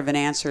is more of an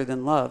answer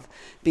than love,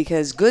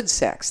 because good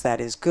sex,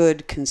 that is,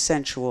 good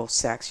consensual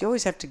sex. You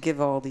always have to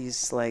give all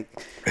these,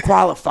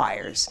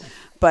 qualifiers.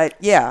 But,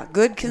 yeah,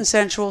 good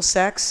consensual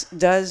sex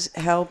does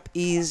help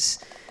ease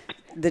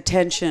the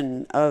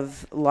tension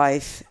of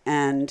life,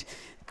 and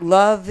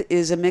love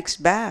is a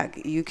mixed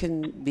bag. You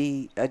can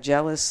be a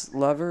jealous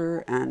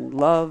lover and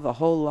love a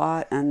whole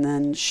lot and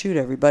then shoot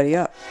everybody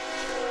up.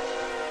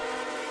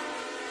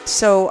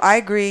 So I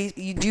agree.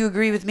 Do you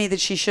agree with me that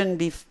she shouldn't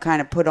be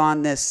kind of put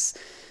on this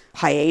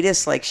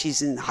hiatus like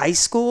she's in high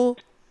school?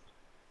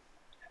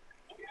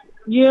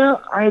 Yeah,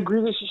 I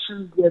agree that she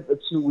shouldn't get the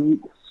 2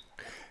 weeks.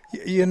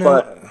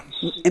 But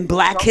in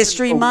Black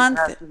History Month,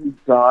 has to be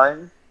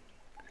done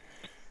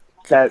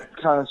that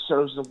kind of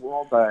shows the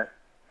world that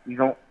you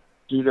don't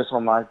do this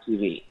on live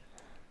TV.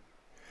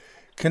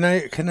 Can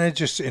I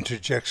just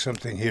interject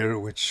something here,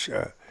 which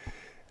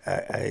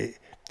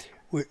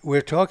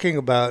we're talking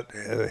about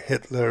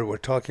Hitler, we're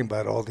talking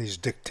about all these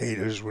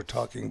dictators, we're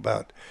talking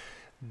about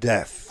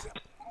death.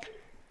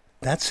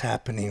 That's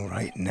happening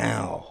right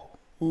now.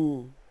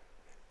 And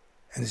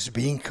it's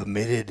being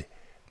committed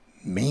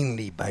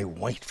mainly by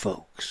white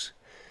folks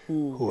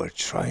who are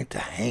trying to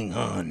hang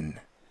on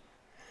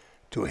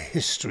to a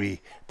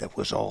history that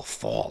was all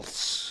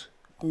false.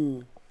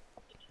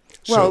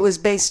 Well, it was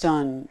based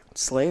on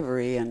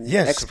slavery and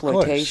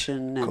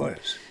exploitation of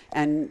course.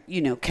 And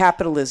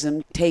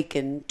capitalism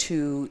taken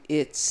to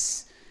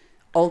its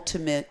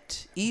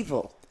ultimate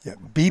evil. Yeah,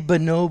 be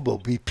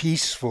bonobo, be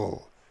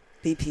peaceful.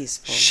 Be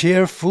peaceful.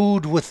 Share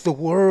food with the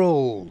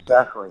world.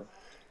 Exactly.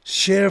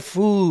 Share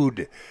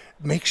food.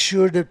 Make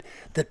sure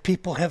that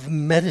people have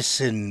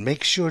medicine.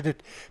 Make sure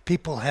that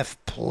people have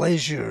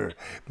pleasure.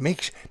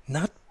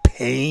 Not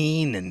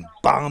pain and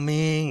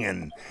bombing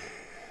and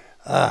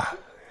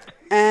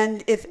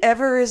And if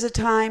ever is a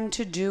time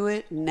to do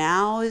it,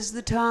 now is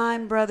the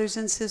time, brothers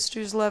and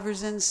sisters,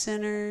 lovers and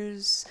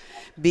sinners,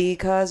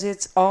 because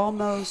it's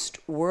almost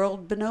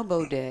World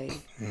Bonobo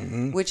Day,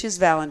 which is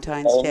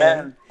Valentine's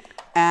Day,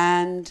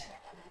 and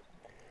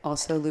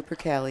also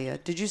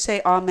Lupercalia. Did you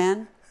say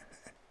amen?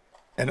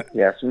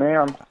 Yes,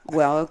 ma'am.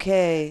 Well,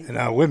 okay. And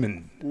our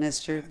women.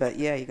 Mister, but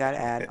yeah, you got to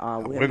add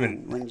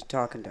women when you're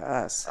talking to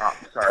us. Oh,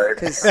 sorry.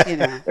 Because,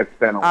 it's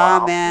been a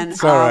while. Men,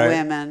 right.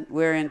 women,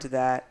 we're into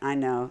that. I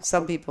know.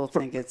 Some people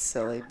think it's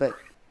silly, but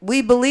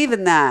we believe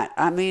in that.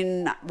 I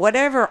mean,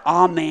 whatever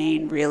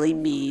amen really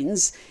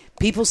means,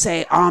 people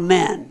say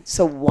amen.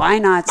 So why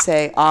not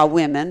say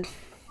women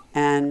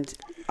and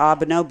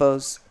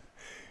bonobos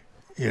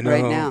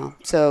right now?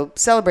 So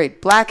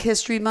celebrate Black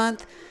History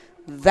Month.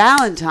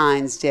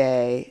 Valentine's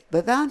Day,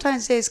 but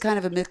Valentine's Day is kind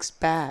of a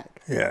mixed bag.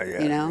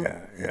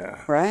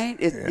 Yeah. Right?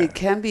 It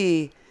can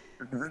be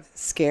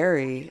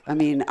scary. I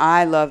mean,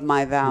 I love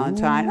my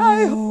Valentine. Ooh.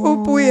 I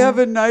hope we have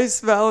a nice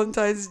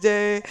Valentine's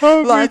Day.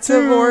 Lots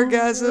of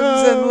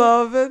orgasms and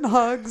love and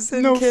hugs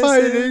and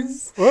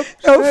kisses. No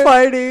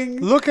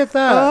fighting. Look at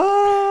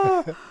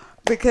that.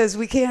 Because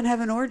we can't have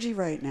an orgy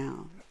right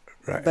now.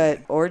 Right. But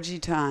orgy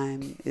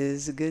time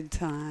is a good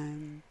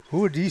time.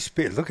 Who are these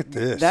people? Look at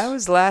this. That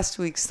was last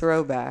week's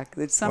throwback.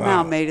 It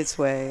somehow made its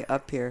way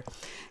up here.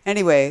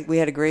 Anyway, we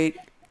had a great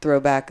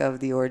throwback of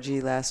the orgy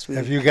last week.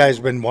 Have you guys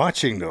been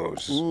watching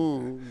those?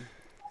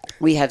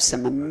 We have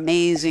some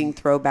amazing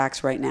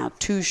throwbacks right now.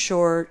 Too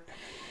Short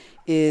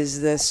is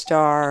the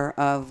star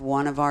of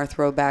one of our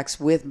throwbacks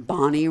with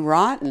Bonnie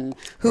Rotten,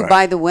 who,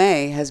 by the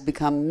way, has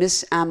become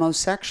Miss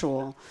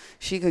Amosexual.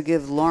 She could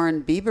give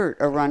Lauren Biebert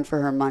a run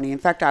for her money. In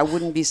fact, I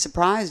wouldn't be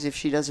surprised if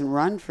she doesn't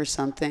run for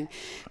something,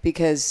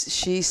 because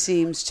she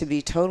seems to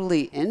be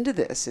totally into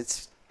this.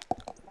 It's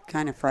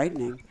kind of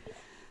frightening.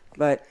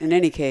 But in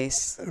any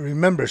case,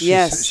 remember, she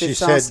it's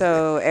said,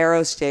 also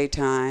Arrows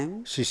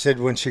Daytime. She said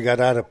when she got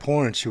out of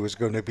porn, she was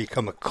going to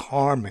become a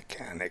car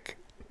mechanic.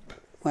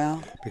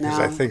 Well, because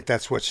I think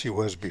that's what she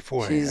was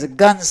before. She's a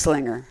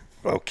gunslinger.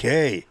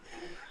 Okay.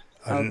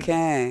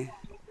 Okay.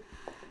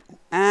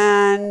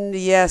 And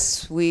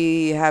yes,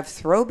 we have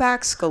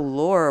throwbacks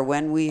galore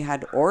when we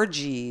had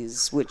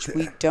orgies, which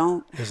we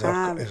don't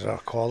have. Is our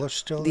caller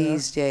still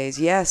these days?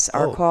 Yes,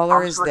 our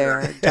caller is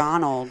there,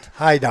 Donald.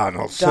 Hi,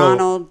 Donald.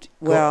 Donald,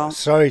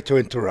 sorry to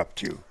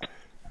interrupt you.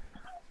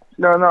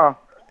 No.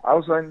 I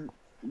was letting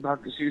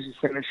Dr. Susie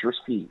finish her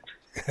speech.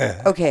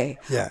 Okay.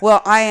 Yeah.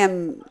 Well, I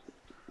am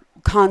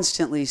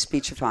constantly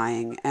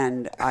speechifying,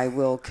 and I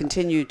will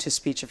continue to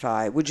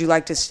speechify. Would you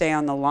like to stay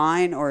on the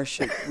line, or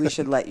should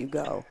let you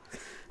go?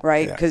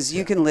 Right? Because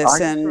you can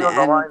listen,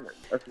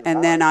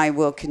 and then I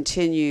will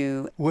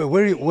continue.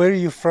 Where are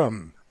you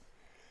from?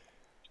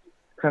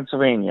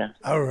 Pennsylvania.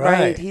 All right.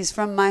 Right. He's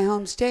from my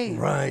home state.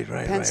 Right.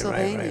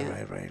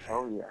 Pennsylvania. Right.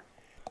 Oh, yeah.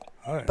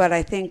 All right. But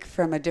I think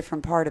from a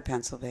different part of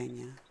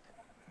Pennsylvania.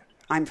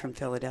 I'm from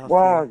Philadelphia.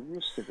 Well, it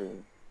used to be.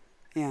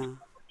 Yeah.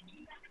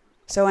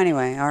 So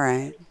anyway, all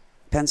right.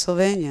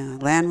 Pennsylvania,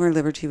 land where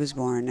liberty was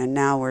born, and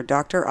now where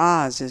Dr.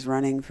 Oz is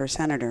running for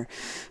senator.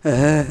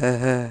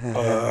 Anyway,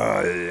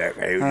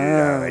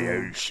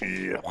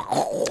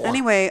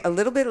 a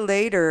little bit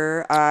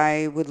later,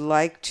 I would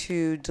like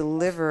to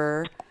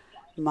deliver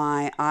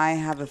my I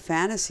Have a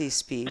Fantasy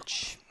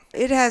speech.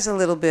 It has a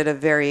little bit of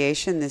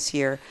variation this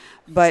year,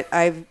 but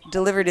I've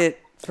delivered it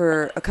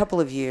for a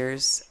couple of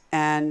years,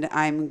 and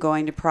I'm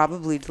going to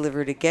probably deliver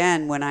it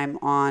again when I'm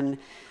on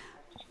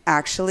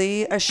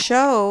actually a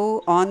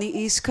show on the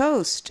East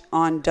Coast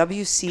on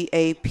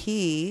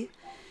WCAP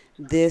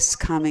this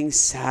coming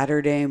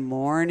Saturday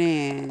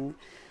morning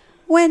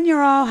when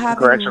you're all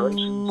having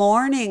Congratulations.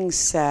 morning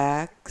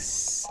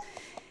sex.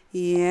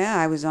 Yeah,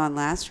 I was on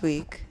last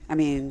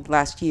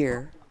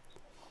year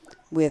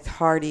with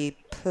Hardy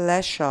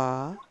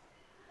Pleshaw,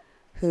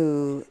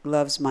 who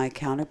loves my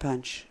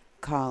Counterpunch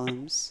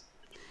columns.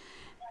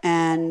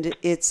 And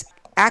it's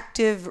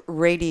Active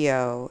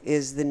Radio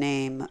is the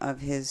name of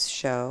his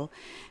show.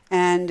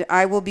 And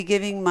I will be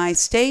giving my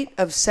State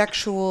of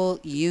Sexual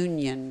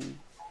Union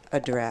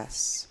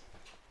address.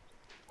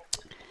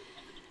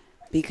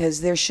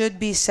 Because there should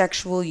be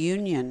sexual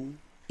union,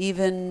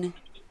 even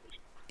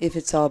if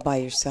it's all by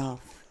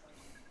yourself.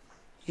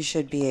 You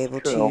should be able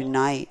to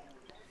unite,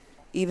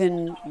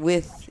 even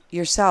with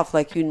yourself,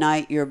 like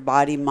unite your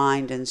body,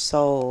 mind, and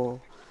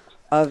soul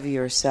of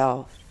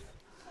yourself.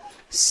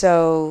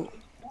 So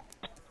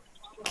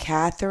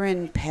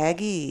Catherine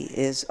Peggy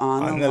is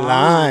on the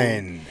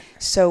line.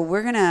 So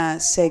we're going to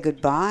say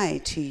goodbye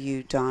to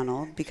you,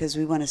 Donald, because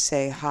we want to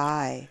say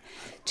hi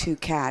to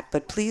Kat.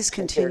 But please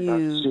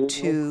continue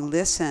to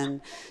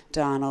listen,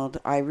 Donald.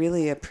 I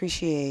really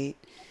appreciate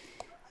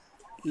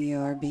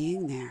your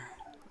being there.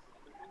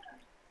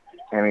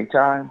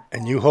 Anytime.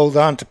 And you hold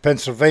on to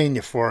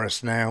Pennsylvania for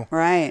us now.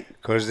 Right.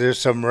 Because there's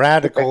some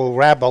radical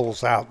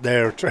rebels out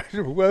there.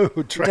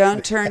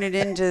 Don't turn it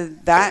into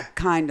that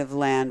kind of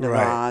land of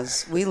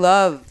Oz. We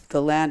love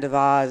the land of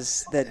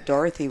Oz that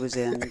Dorothy was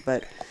in,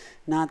 but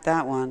not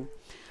that one.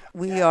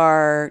 We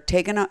are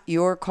taking up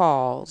your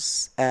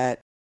calls at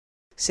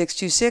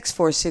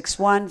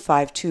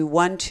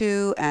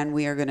 626-461-5212, and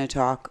we are going to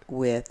talk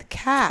with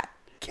Kat.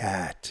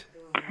 Kat.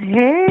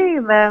 Hey,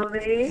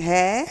 lovely.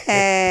 Hey.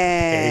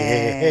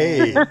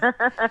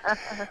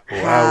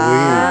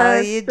 How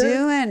are you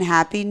doing?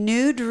 Happy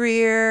New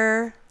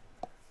Year.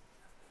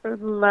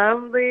 It's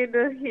lovely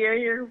to hear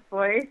your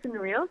voice in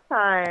real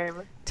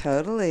time.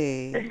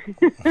 Totally.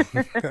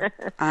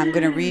 I'm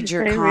going to read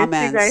your comments.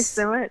 I miss you guys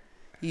so much.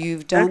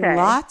 You've done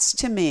lots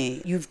to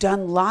me. You've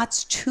done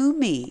lots to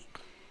me.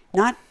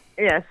 Not.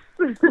 Yes.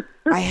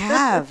 I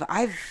have.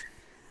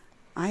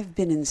 I've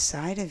been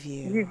inside of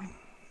you.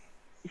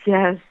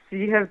 Yes,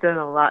 you have done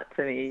a lot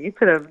to me. You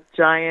put the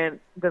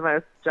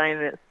most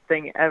giantest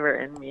thing ever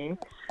in me.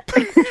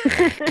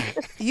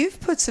 You've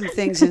put some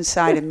things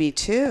inside of me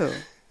too.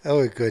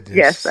 Oh goodness.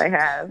 Yes, I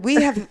have. We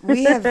have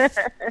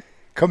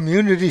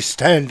community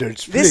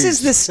standards, please. This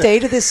is the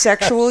State of the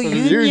Sexual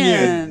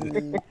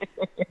Union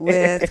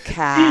with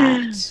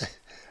Kat.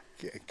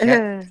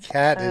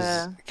 Kat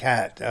is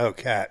Kat. Oh,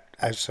 Kat.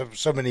 I have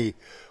so many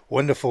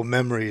wonderful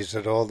memories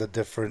at all the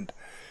different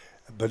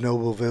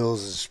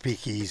Bonobovilles and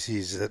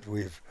speakeasies that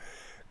we've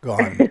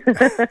gone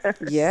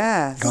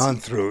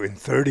through in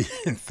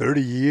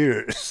 30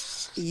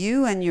 years.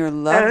 You and your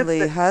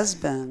lovely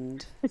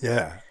husband.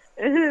 Yeah.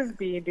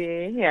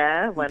 BD,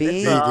 yeah,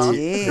 wonderful.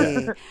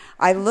 BD.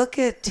 I look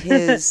at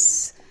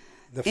his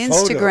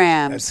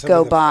Instagrams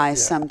go by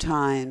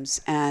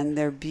sometimes, and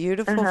they're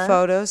beautiful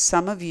photos,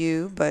 some of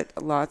you, but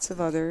lots of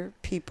other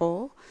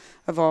people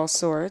of all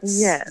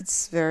sorts. Yes.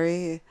 It's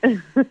very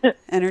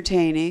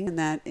entertaining in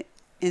that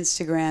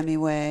Instagram-y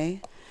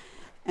way.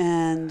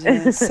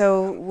 And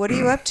so what are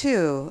you up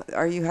to?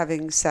 Are you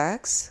having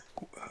sex?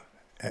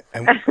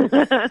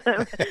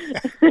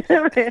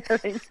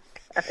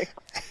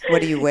 What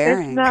are you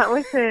wearing? It's not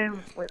with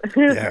him.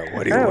 Yeah,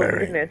 what are you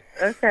wearing? Goodness.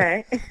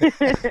 Okay.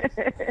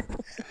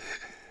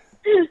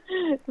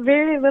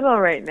 Very little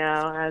right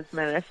now, as a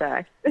matter of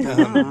fact.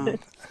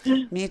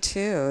 Me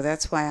too.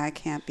 That's why I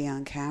can't be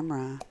on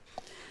camera.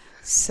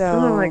 So,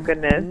 oh my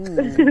goodness,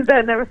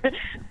 that never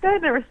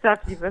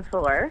stopped you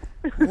before.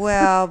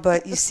 Well,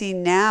 but you see,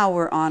 now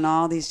we're on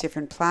all these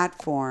different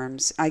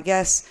platforms. I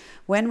guess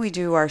when we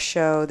do our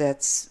show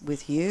that's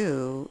with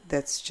you,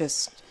 that's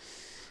just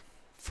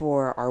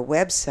for our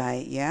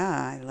website. Yeah,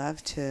 I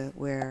love to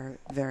wear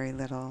very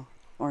little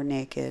or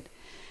naked,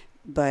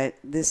 but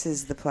this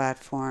is the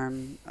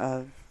platform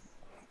of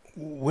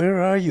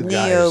where are you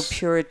guys?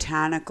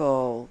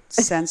 Neo-Puritanical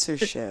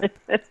censorship.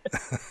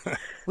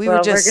 We well,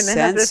 were just we're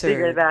gonna have to censored.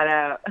 figure that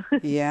out.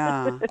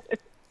 Yeah.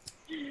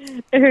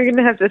 We're going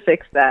to have to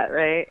fix that,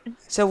 right?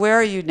 So where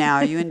are you now?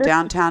 Are you in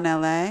downtown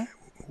LA?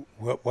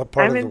 What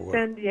part I'm of the in world?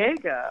 San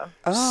Diego.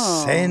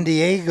 Oh. San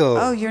Diego.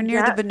 Oh, you're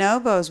near the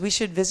bonobos. We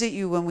should visit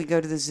you when we go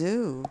to the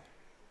zoo.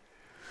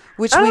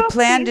 Which we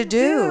plan to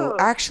do.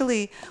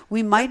 Actually,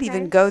 we might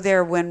even go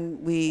there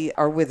when we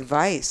are with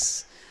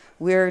Vice.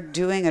 We're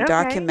doing a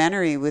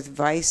documentary with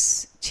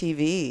Vice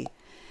TV.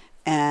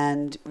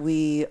 and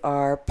we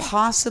are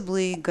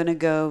possibly going to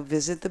go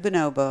visit the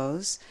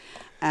bonobos,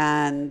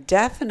 and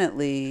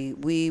definitely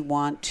we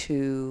want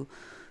to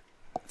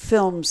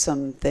film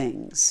some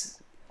things.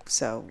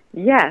 So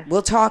Yes.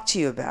 we'll talk to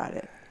you about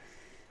it.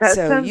 That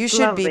So sounds you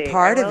should be lovely.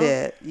 part I of will-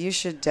 it. You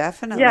should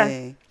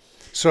definitely.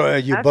 So are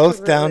you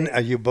both down? Absolutely.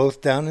 Are you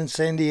both down in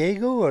San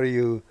Diego? Or are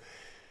you?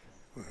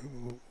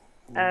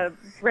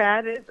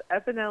 Brad is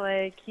up in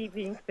LA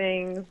keeping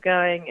things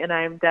going, and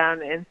I'm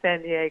down in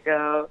San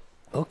Diego.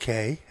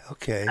 Okay.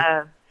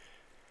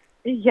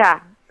 Yeah.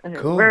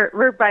 Cool.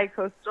 We're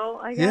bi-coastal,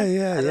 I guess.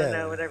 Yeah. I don't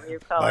know, whatever you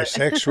call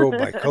Bisexual,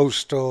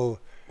 bicoastal. it.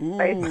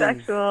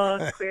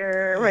 Bisexual,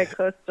 queer,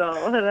 bi-coastal,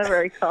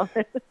 whatever I call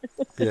it.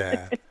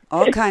 Yeah.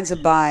 All kinds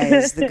of bi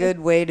is the good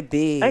way to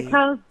be. I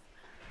count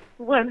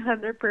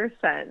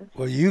 100%.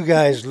 Well, you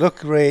guys look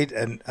great,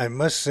 and I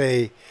must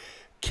say,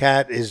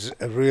 Kat is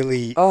a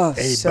really a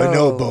so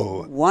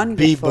bonobo.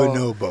 wonderful. Be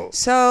bonobo.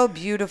 So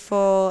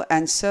beautiful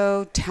and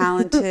so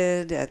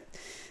talented at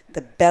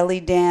the belly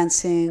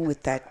dancing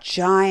with that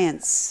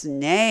giant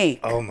snake.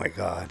 Oh my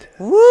God.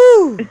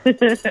 Woo!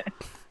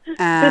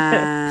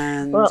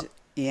 And Well-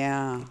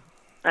 yeah.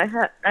 I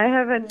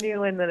have a new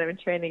one that I'm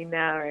training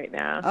right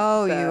now.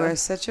 Oh, so. you are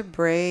such a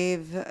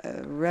brave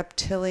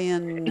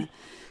reptilian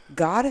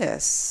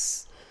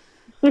goddess.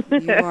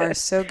 You are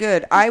so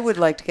good. I would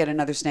like to get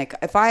another snake.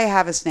 If I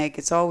have a snake,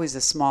 it's always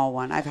a small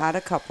one. I've had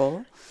a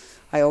couple.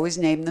 I always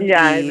name them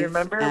Yeah, Eve, I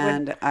remember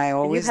and when I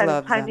always you had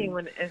love tiny them.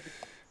 when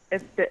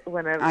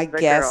I was I a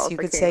guess girl, you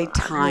could became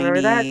say one.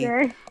 Remember that tiny.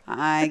 day?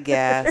 I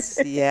guess.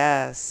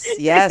 Yes,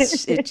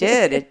 it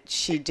did.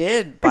 She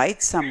did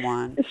bite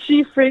someone.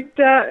 She freaked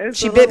out. It was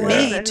She a bit little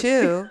me one.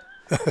 too.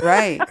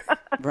 Right.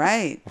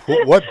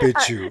 What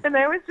bit you? And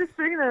I was just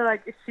sitting there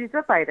like, she's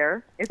a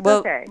fighter. It's Well,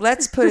 okay.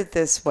 let's put it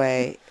this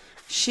way.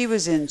 She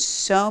was in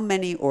so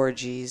many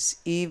orgies.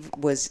 Eve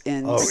was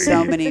in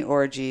so Eve. many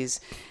orgies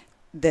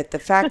that the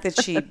fact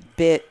that she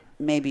bit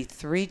maybe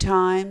 3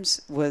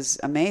 times was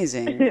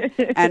amazing.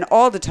 And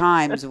all the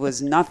times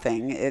was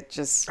nothing. It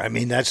just, I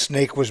mean, that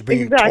snake was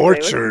being Exactly.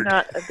 tortured. It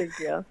was not a big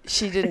deal.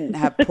 she didn't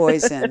have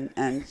poison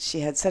and she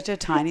had such a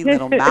tiny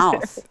little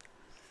mouth.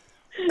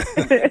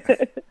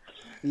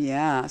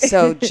 Yeah.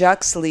 So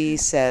Jux Lee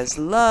says,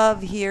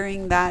 love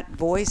hearing that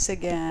voice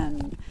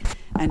again.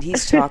 And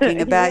he's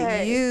talking about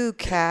Yay. you,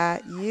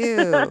 Kat,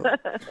 you.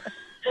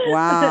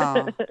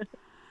 Wow.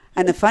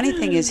 And the funny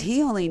thing is,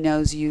 he only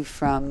knows you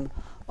from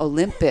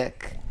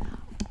Olympic.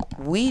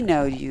 We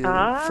know you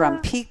from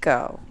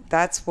Pico.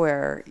 That's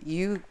where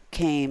you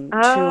came to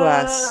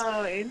us,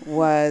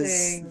 was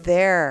interesting.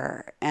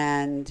 there.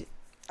 And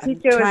I'm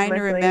Pico is trying to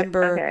mostly-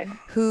 remember okay.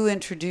 who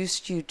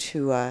introduced you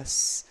to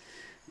us,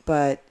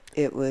 but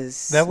it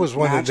was That was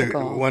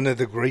magical. one of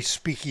the great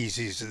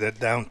speakeasies that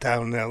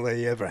downtown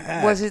LA ever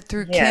had. Was it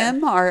through Yeah.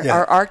 Kim, our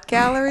art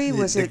gallery?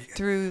 Was The- it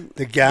through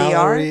the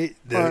gallery?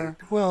 the art? Or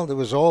Well, there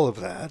was all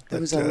of that. there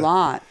was but, a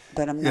lot,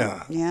 but I'm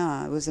not.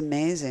 Yeah, it was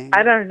amazing.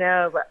 I don't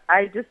know, but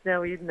I just know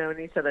we've known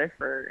each other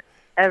for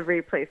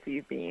every place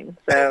you've been.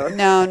 So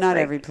No, not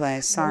like, every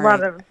place. a lot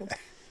Sorry. of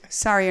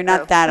Sorry, you're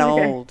not Oh, that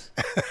okay. old.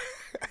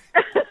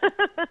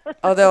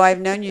 Although I've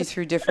known you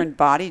through different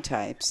body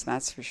types,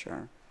 that's for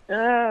sure.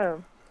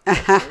 oh.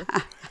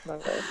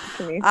 Love it.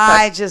 Can you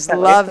I talk just that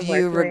way love some more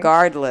you to me?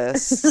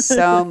 regardless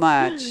so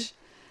much.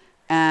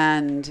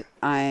 And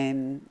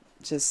I'm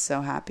just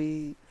so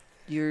happy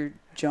you're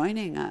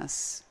joining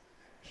us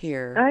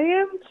here. I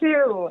am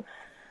too.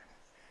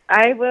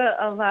 I will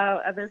allow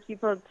other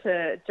people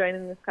to join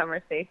in this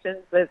conversation,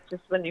 but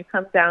just when you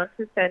come down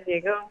to San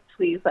Diego,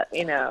 please let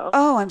me know.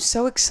 Oh, I'm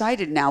so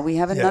excited now. We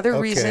have another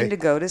okay. reason to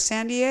go to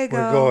San Diego.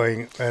 We're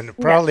going, and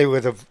probably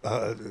with a,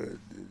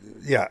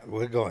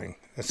 we're going.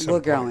 At some We're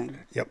point. going.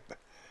 Yep.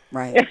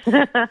 Right.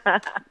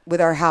 With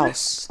our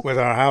house. With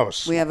our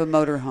house. We have a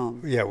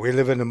motorhome. Yeah, we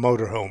live in a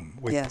motorhome.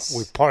 Yes.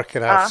 We park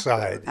it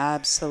outside.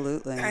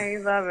 Absolutely. I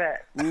love it.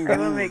 I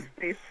will make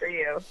space for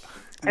you.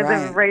 And Right.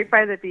 then right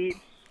by the beach.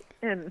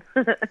 And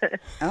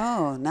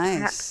Oh,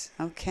 nice.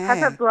 Okay.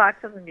 half a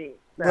block from the beach.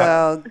 So.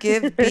 Well,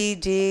 give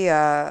BD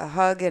a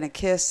hug and a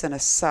kiss and a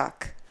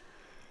suck.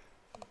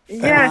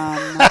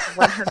 Yes,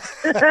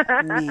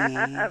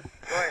 Me. of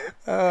course.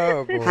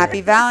 Oh, boy.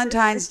 Happy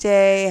Valentine's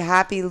Day.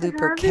 Happy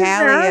Lupercalia.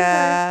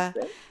 Valentine's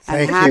Day.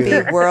 And Thank happy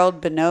you.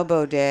 World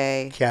Bonobo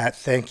Day. Kat,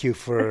 thank you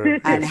for your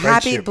And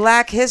happy friendship.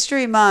 Black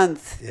History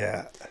Month.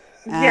 Yeah.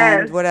 And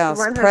Yes, what else?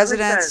 100%.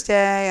 President's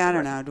Day. I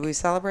don't know. Do we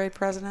celebrate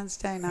President's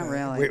Day? Not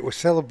really. We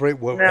celebrate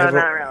whatever.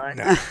 not really.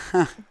 No.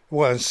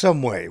 Well, in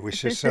some way, we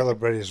should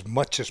celebrate as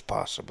much as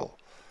possible.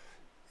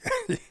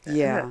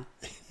 Yeah.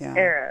 Yeah.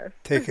 Eros.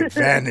 Take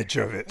advantage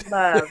of it.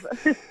 Love.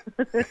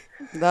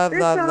 Love, We're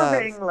love,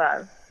 celebrating love.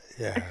 love.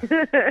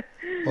 Yeah.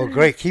 Well,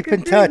 great. Keep in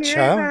Good to touch, hear,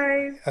 huh?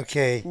 guys.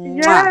 Okay.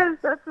 Yes,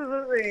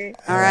 absolutely.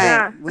 All right.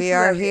 Yeah, We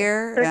are love you.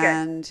 here Okay.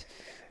 and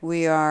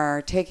we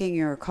are taking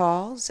your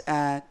calls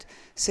at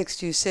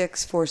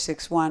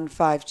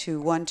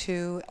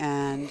 626-461-5212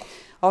 and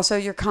also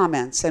your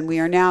comments. And we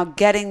are now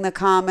getting the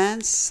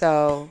comments,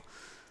 so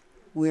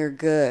we're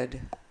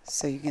good.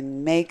 so you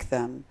can make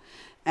them.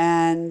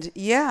 And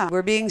yeah,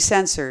 we're being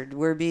censored.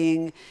 We're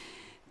being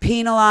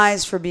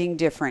penalized for being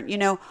different. You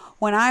know,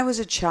 when I was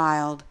a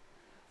child,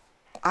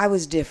 I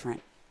was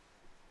different.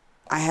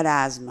 I had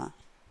asthma.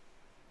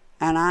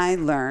 And I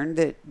learned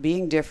that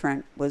being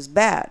different was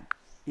bad,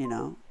 you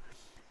know.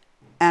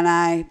 And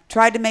I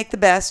tried to make the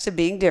best of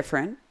being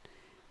different.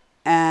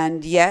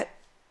 And yet,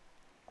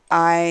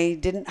 I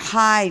didn't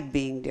hide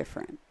being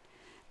different.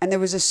 And there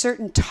was a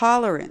certain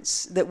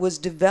tolerance that was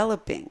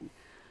developing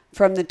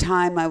from the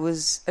time I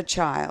was a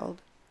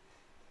child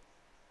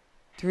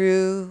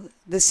through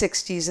the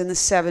 60s and the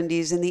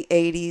 70s and the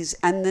 80s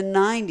and the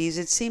 90s.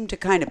 It seemed to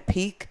kind of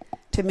peak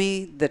to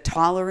me, the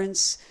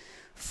tolerance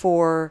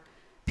for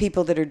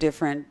people that are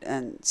different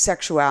and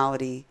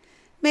sexuality,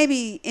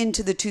 maybe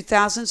into the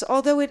 2000s,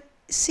 although it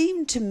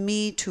seemed to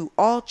me to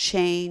all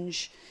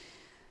change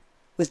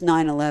with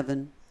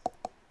 9/11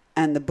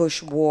 and the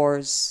Bush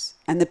wars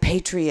and the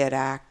Patriot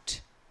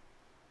Act.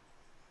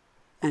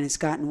 And it's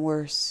gotten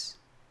worse.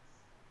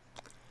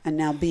 And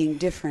now being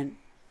different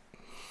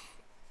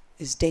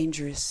is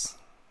dangerous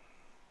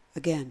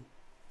again.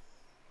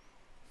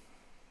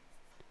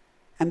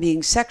 And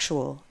being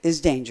sexual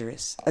is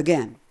dangerous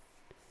again.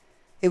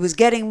 It was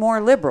getting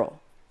more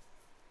liberal.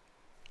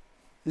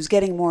 It was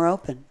getting more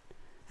open.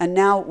 And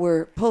now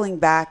we're pulling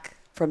back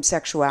from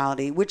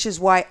sexuality, which is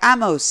why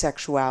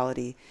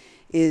amosexuality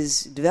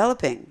is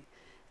developing.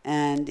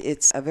 And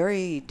it's a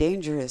very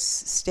dangerous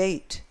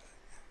state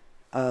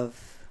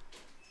of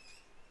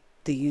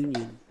the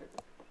union.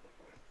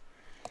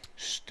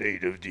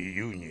 State of the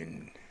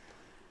Union.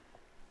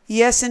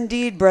 Yes,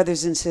 indeed,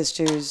 brothers and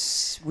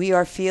sisters. We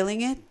are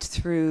feeling it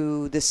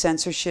through the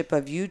censorship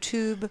of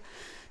YouTube,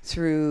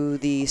 through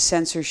the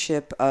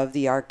censorship of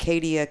the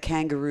Arcadia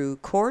Kangaroo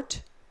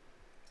Court.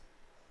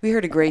 We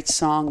heard a great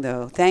song,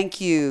 though. Thank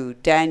you,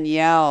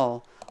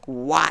 Danielle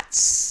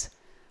Watts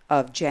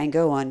of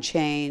Django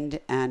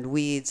Unchained and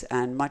Weeds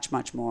and much,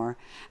 much more.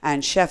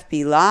 And Chef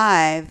Be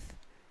Live,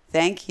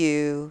 thank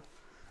you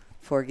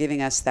for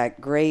giving us that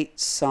great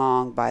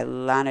song by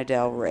Lana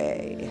Del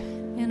Rey.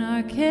 In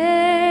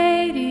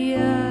Arcadia.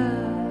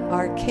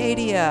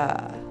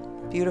 Arcadia.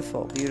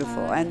 Beautiful,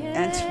 beautiful. And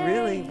it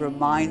really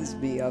reminds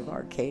me of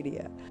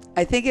Arcadia.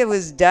 I think it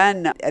was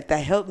done at the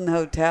Hilton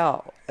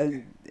Hotel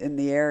in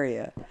the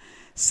area.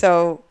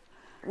 So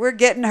we're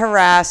getting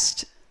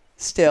harassed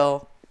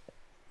still,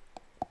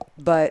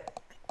 but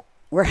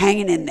we're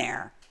hanging in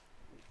there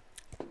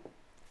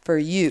for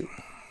you.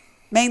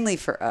 Mainly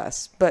for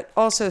us, but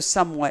also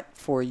somewhat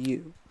for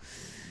you.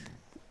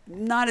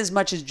 Not as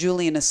much as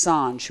Julian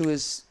Assange, who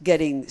is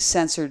getting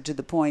censored to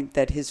the point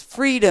that his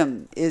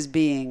freedom is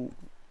being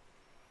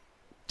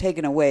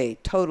taken away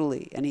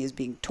totally, and he is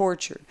being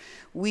tortured.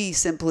 We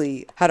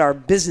simply had our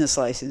business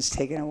license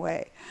taken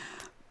away.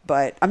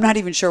 But I'm not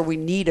even sure we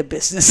need a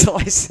business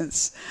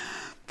license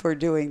for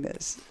doing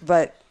this.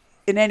 But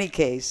in any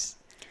case.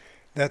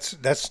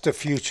 That's the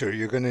future.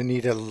 You're going to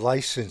need a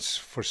license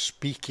for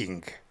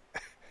speaking.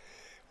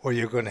 Or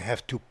you're going to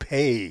have to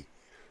pay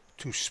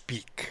to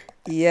speak.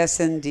 Yes,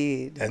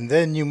 indeed. And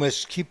then you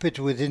must keep it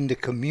within the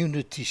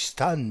community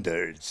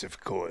standards, of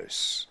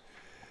course,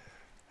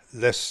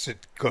 lest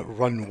it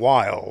run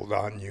wild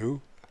on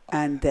you.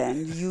 And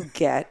then you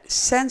get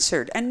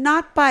censored. And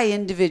not by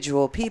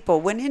individual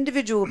people. When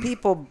individual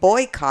people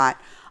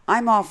boycott,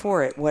 I'm all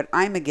for it. What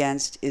I'm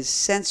against is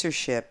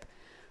censorship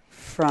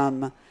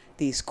from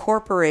these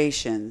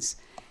corporations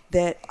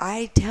that,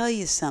 I tell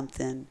you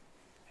something,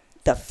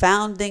 the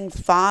founding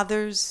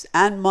fathers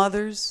and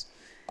mothers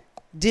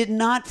did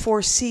not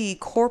foresee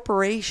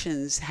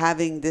corporations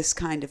having this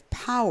kind of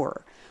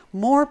power.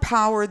 More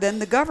power than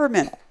the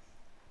government.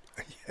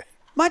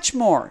 Much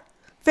more.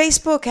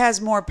 Facebook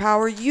has more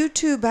power.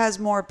 YouTube has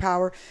more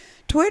power.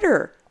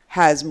 Twitter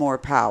has more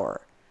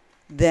power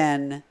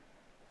than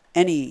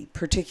any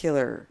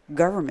particular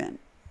government.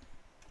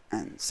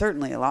 And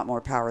certainly a lot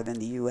more power than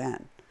the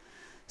UN.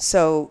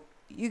 So,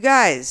 you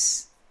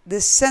guys,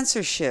 this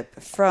censorship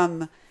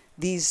from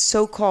these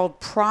so-called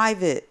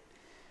private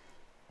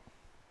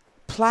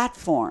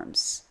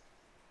platforms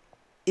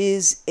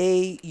is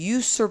a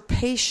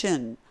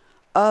usurpation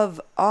of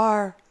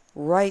our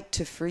right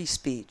to free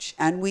speech,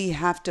 and we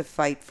have to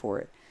fight for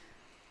it.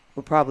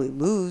 We'll probably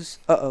lose.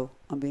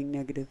 I'm being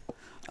negative.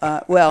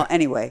 Well,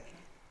 anyway,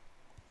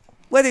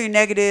 whether you're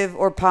negative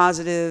or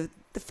positive,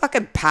 the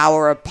fucking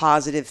power of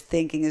positive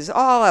thinking is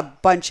all a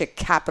bunch of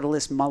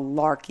capitalist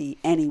malarkey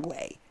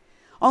anyway.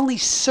 Only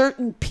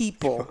certain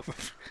people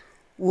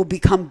will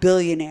become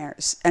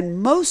billionaires,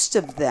 and most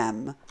of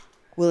them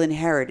will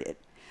inherit it.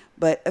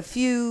 But a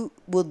few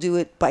will do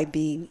it by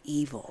being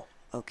evil,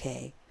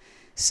 okay?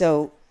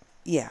 So,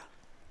 yeah,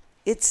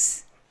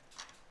 it's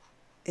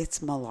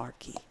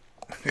malarkey.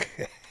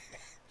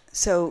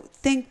 So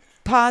think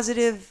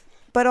positive,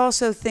 but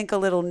also think a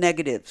little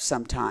negative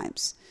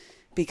sometimes.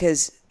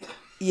 Because,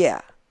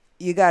 yeah,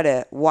 you got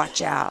to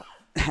watch out,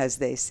 as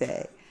they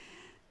say.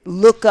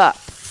 Look up.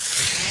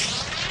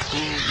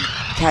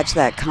 Catch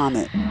that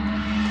comet.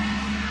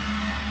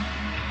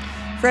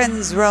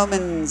 Friends,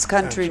 Romans,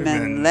 countrymen,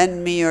 Countrymen.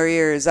 lend me your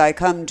ears. I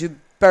come to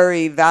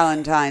bury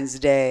Valentine's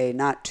Day,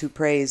 not to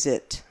praise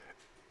it.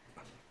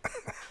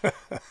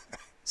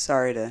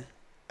 Sorry to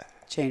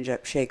change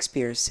up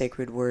Shakespeare's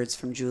sacred words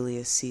from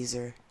Julius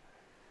Caesar.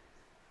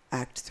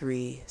 Act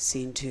 3,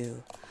 Scene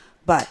 2.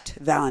 But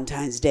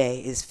Valentine's Day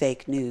is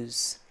fake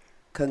news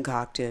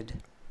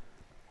concocted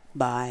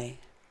by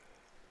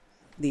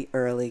the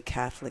early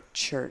Catholic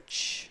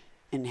Church,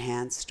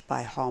 enhanced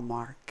by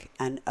Hallmark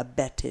and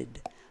abetted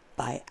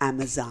by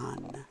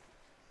Amazon,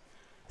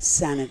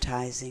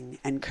 sanitizing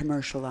and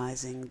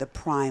commercializing the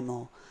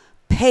primal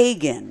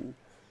pagan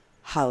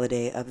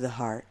holiday of the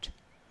heart,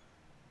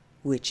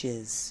 which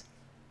is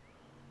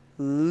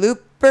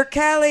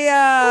Lupercalia.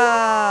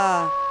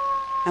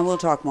 And we'll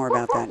talk more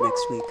about that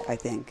next week, I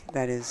think.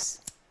 That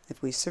is,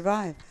 if we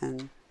survive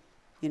and,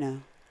 you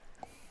know,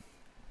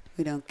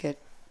 we don't get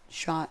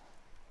shot.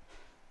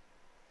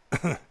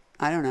 I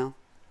don't know.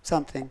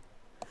 Something.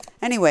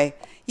 Anyway,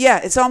 yeah,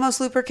 it's almost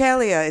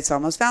Lupercalia. It's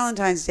almost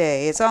Valentine's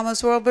Day. It's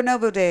almost World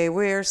Bonobo Day.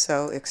 We're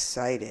so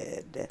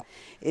excited.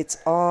 It's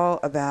all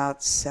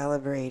about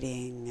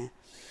celebrating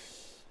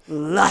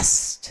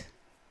lust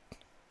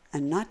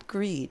and not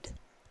greed.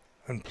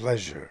 And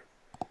pleasure.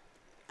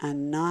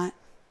 And not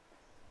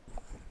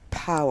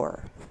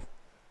power.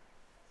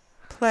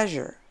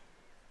 Pleasure.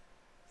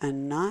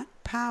 And not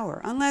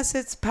power. Unless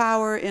it's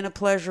power in a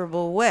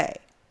pleasurable way.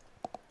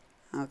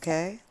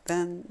 Okay?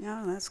 Then,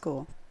 yeah, that's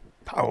cool.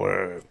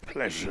 Power,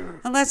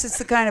 pleasure. Unless it's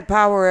the kind of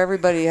power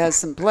everybody has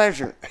some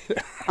pleasure.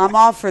 I'm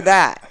all for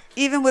that.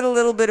 Even with a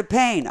little bit of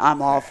pain,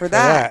 I'm all for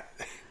that.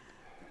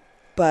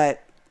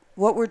 But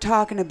what we're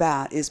talking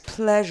about is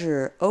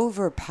pleasure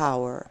over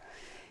power.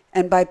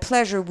 And by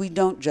pleasure, we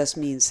don't just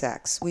mean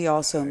sex. We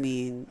also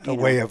mean A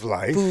way of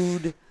life.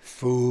 Food,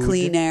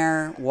 clean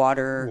air,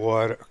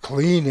 water.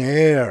 Clean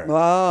air.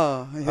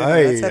 Oh, yeah,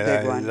 that's a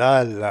big one.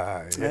 La,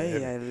 la.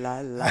 Ay, la,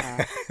 la.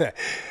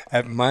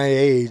 At my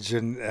age,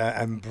 and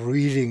I'm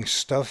breathing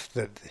stuff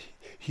that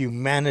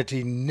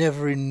humanity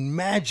never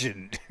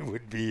imagined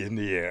would be in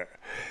the air.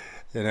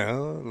 You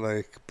know,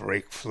 like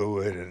brake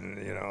fluid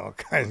and, you know, all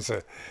kinds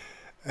of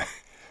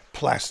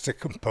plastic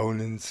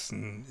components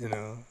and, you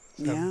know.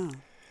 Yeah.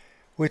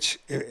 Which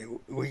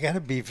we got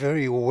to be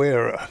very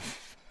aware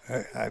of.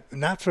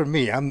 Not for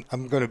me. I'm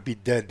going to be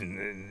dead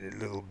in a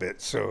little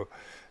bit, so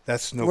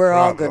that's no We're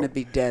problem. all going to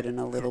be dead in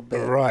a little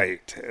bit.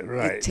 Right.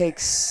 It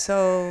takes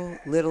so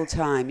little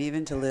time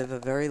even to live a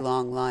very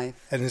long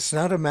life. And it's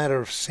not a matter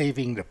of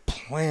saving the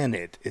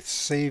planet. It's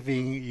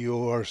saving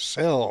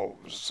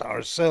ourselves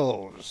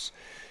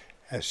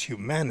as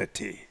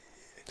humanity.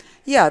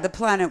 Yeah, the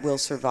planet will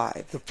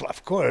survive.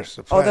 Of course.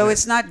 The planet. Although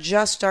it's not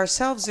just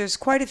ourselves, there's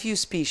quite a few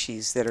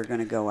species that are going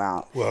to go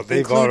out. Well,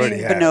 they've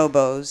already including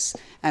bonobos,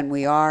 and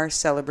we are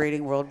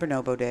celebrating World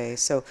Bonobo Day.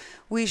 So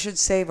we should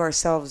save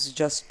ourselves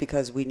just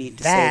because we need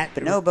to save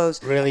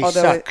bonobos. Really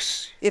Although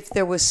sucks. If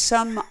there was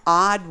some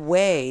odd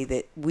way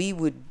that we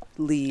would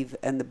leave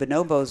and the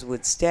bonobos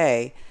would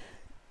stay,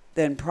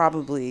 then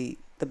probably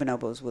the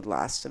bonobos would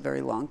last a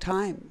very long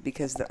time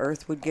because the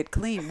earth would get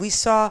clean. We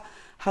saw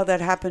how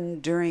that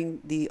happened during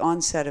the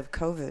onset of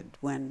COVID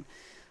when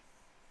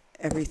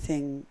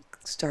everything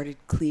started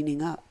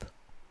cleaning up.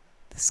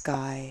 The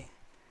sky,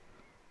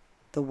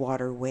 the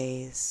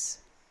waterways,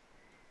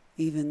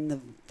 even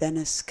the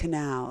Venice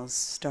canals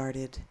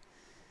started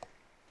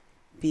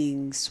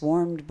being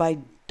swarmed by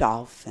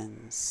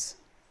dolphins.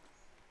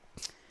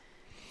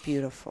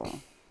 Beautiful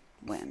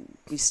when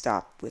we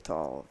stopped with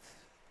all of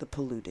the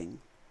polluting.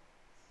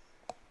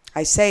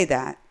 I say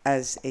that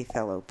as a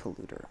fellow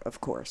polluter,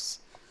 of course.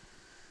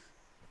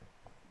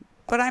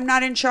 But I'm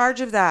not in charge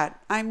of that.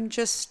 I'm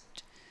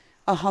just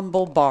a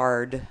humble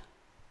bard.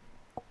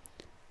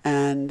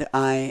 And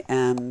I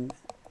am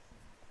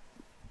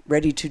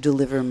ready to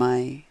deliver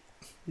my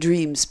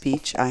dream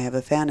speech. I have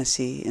a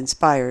fantasy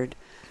inspired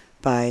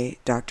by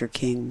Dr.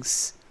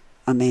 King's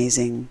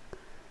amazing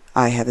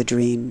I Have a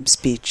Dream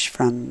speech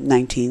from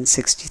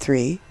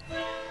 1963.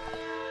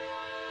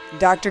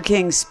 Dr.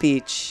 King's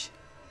speech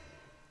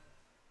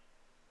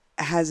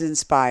has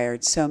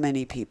inspired so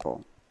many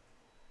people,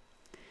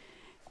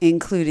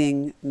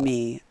 including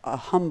me, a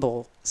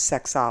humble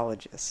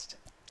sexologist.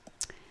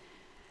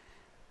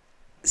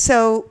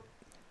 So,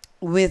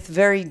 with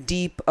very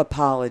deep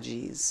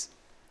apologies,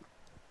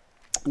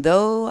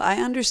 though I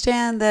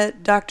understand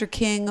that Dr.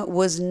 King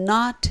was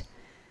not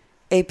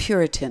a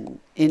Puritan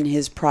in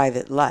his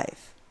private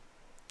life,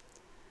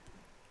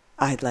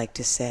 I'd like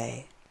to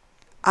say,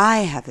 I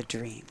have a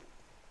dream.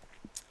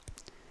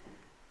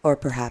 Or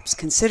perhaps,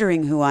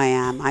 considering who I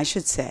am, I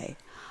should say,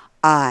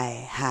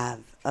 I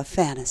have a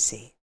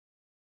fantasy.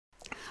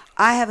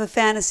 I have a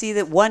fantasy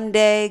that one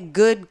day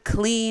good,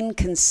 clean,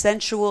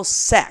 consensual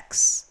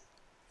sex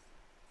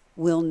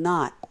will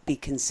not be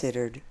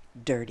considered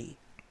dirty.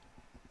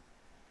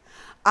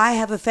 I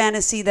have a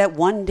fantasy that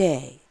one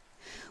day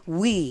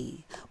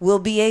we will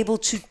be able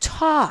to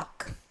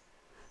talk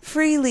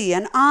freely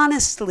and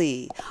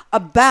honestly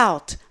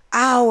about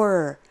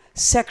our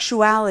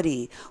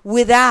sexuality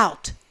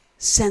without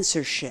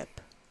censorship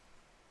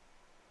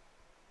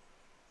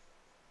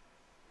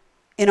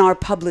in our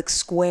public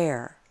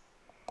square,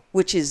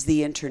 which is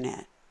the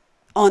internet,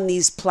 on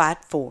these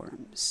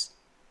platforms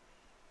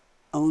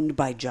owned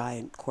by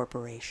giant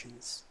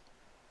corporations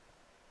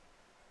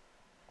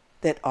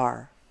that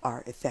are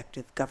our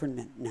effective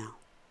government now.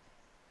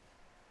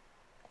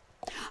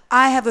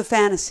 I have a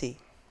fantasy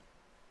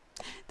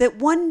that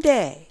one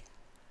day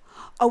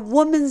a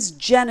woman's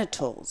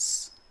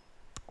genitals,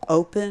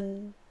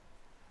 open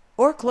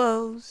or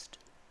closed,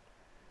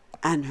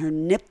 and her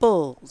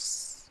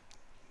nipples,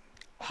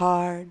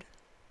 hard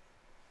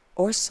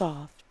or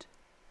soft,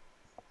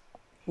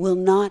 will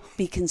not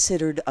be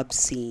considered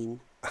obscene.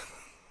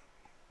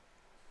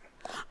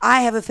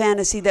 I have a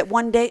fantasy that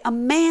one day a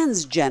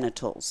man's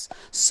genitals,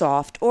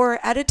 soft or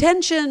at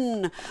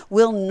attention,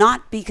 will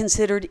not be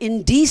considered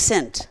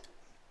indecent.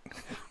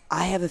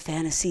 I have a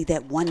fantasy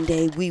that one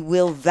day we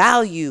will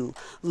value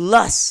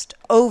lust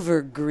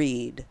over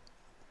greed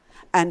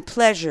and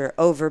pleasure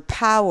over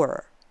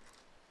power.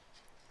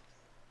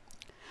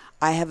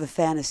 I have a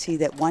fantasy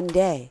that one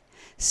day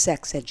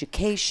sex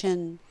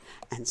education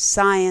and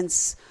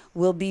science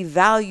will be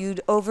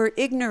valued over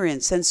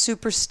ignorance and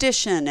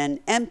superstition and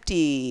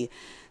empty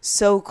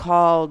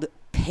so-called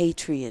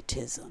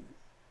patriotism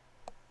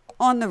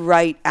on the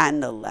right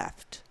and the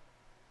left,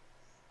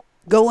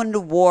 going to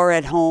war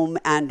at home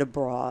and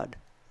abroad.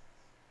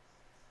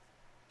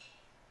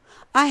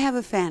 I have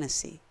a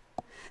fantasy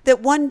that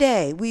one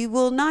day we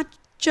will not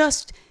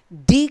just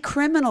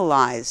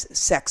decriminalize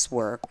sex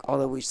work,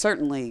 although we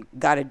certainly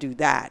got to do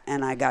that,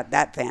 and I got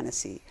that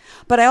fantasy.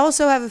 But I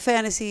also have a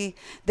fantasy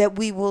that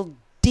we will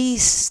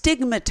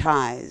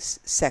destigmatize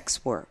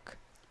sex work.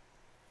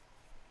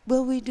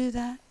 Will we do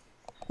that?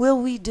 Will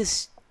we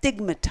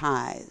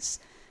destigmatize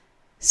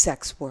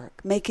sex work?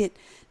 Make it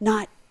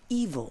not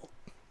evil.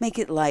 Make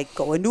it like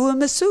going to a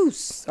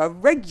masseuse, a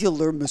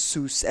regular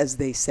masseuse, as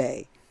they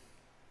say.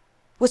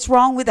 What's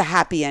wrong with a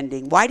happy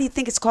ending? Why do you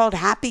think it's called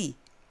happy?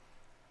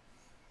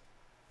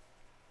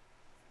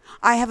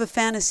 I have a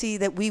fantasy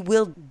that we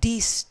will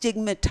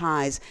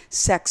destigmatize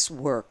sex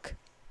work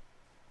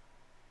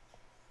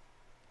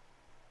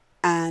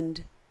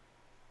and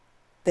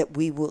that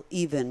we will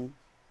even,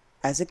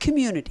 as a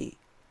community,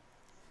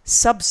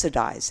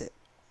 subsidize it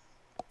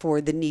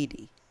for the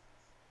needy.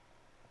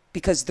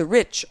 Because the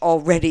rich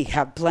already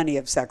have plenty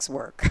of sex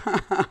work.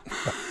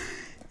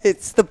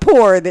 It's the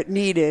poor that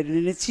need it,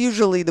 and it's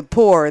usually the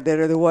poor that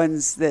are the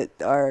ones that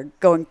are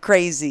going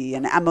crazy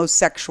and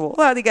amosexual.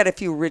 Well, they got a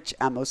few rich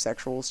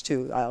amosexuals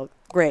too, I'll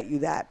grant you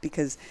that,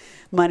 because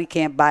money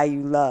can't buy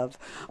you love.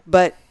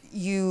 But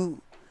you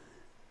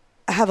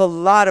have a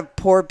lot of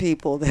poor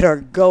people that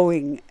are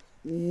going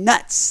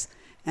nuts,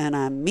 and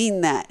I mean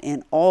that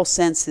in all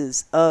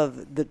senses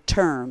of the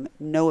term,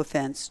 no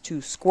offense to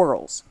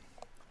squirrels.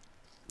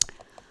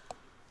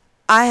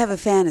 I have a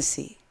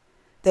fantasy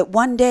that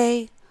one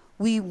day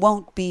we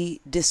won't be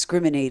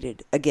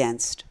discriminated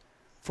against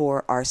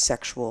for our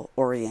sexual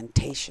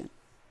orientation.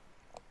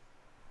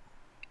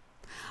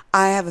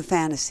 I have a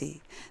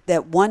fantasy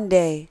that one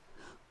day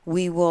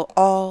we will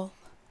all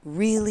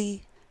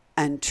really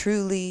and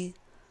truly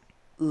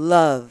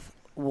love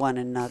one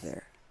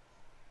another.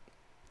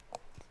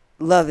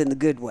 Love in the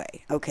good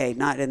way, okay?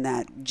 Not in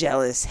that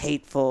jealous,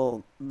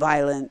 hateful,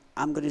 violent,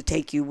 I'm going to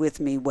take you with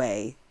me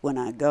way when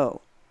I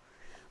go.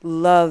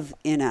 Love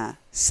in a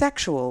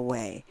sexual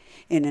way,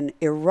 in an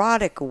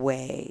erotic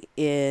way,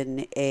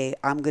 in a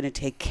I'm going to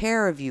take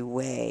care of you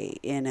way,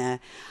 in a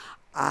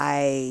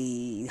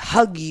I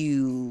hug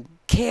you,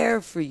 care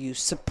for you,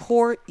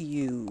 support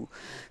you,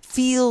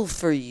 feel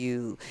for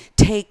you,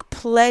 take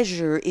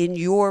pleasure in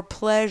your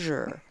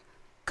pleasure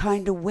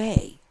kind of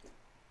way.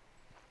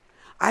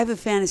 I have a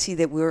fantasy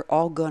that we're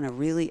all going to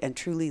really and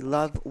truly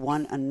love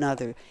one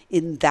another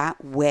in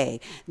that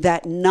way,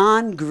 that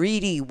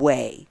non-greedy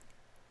way.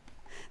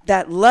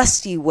 That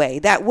lusty way,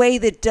 that way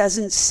that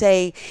doesn't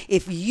say,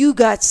 if you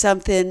got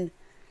something,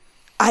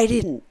 I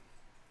didn't.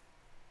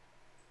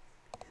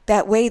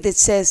 That way that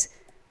says,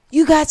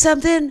 you got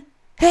something?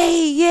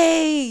 Hey,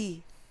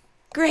 yay,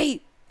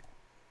 great.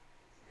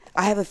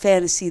 I have a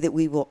fantasy that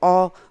we will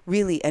all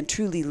really and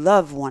truly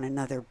love one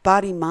another,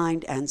 body,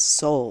 mind, and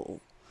soul.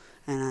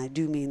 And I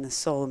do mean the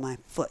sole of my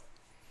foot,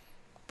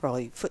 for all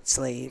you foot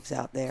slaves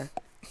out there.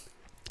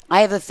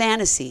 I have a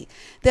fantasy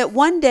that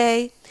one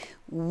day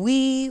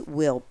we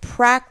will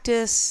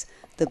practice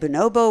the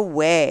bonobo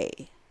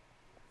way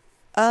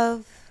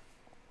of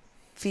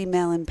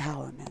female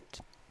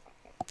empowerment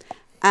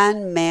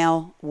and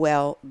male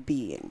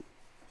well-being.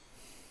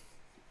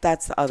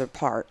 That's the other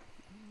part,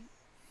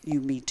 you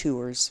Me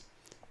Tooers.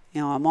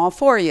 You know, I'm all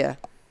for you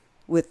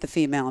with the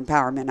female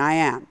empowerment. I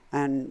am.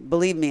 And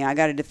believe me, I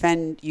got to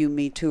defend you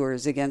Me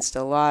Tooers against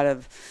a lot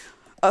of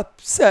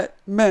upset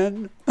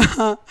men.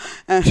 And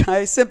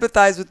I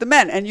sympathize with the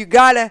men. And you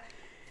got to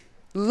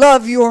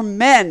love your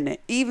men,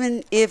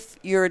 even if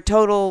you're a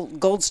total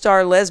gold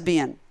star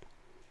lesbian.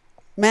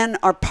 Men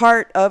are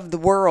part of the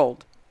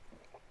world.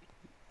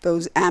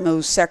 Those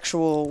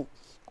amosexual,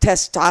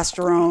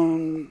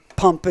 testosterone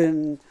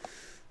pumping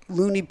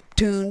Looney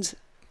Tunes.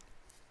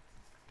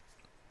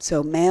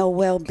 So male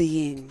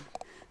well-being.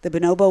 The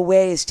Bonobo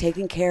way is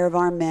taking care of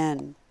our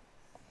men.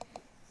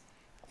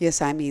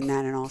 Yes, I mean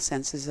that in all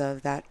senses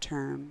of that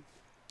term.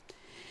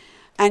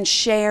 And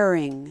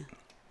sharing.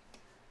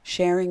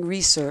 Sharing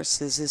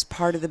resources is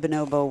part of the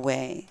Bonobo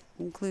way.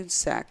 Includes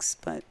sex,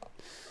 but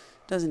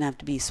doesn't have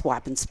to be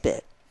swap and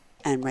spit.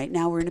 And right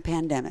now we're in a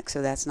pandemic,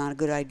 so that's not a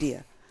good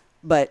idea.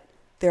 But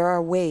there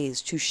are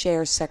ways to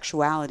share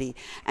sexuality.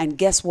 And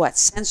guess what?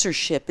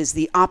 Censorship is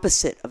the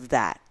opposite of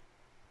that.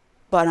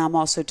 But I'm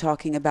also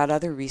talking about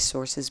other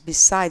resources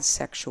besides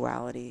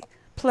sexuality.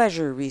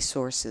 Pleasure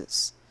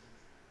resources.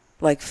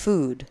 Like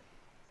food.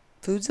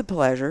 Food's a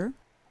pleasure.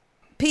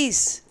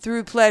 Peace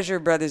through pleasure,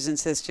 brothers and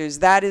sisters.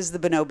 That is the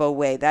Bonobo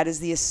way. That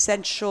is the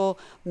essential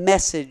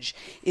message,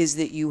 is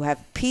that you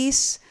have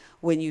peace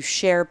when you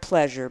share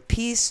pleasure.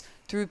 Peace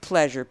through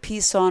pleasure.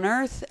 Peace on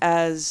earth,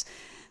 as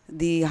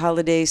the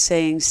holiday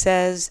saying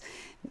says,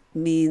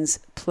 means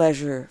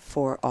pleasure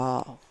for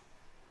all.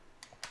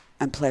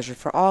 And pleasure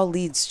for all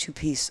leads to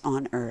peace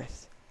on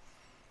earth.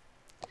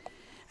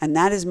 And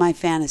that is my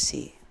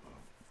fantasy.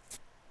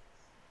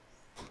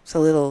 It's a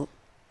little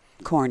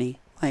corny,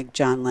 like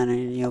John Lennon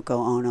and Yoko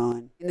Ono.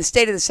 And the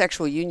state of the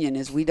sexual union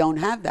is we don't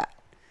have that.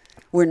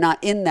 We're not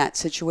in that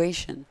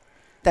situation.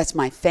 That's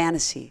my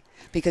fantasy.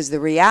 Because the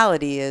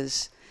reality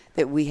is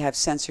that we have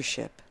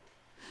censorship.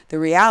 The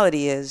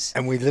reality is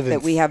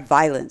that we have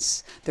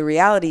violence. The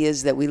reality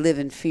is that we live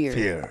in fear.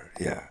 Fear,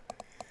 yeah.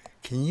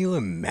 Can you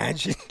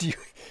imagine?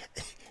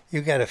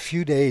 You got a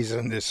few days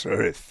on this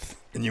earth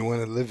and you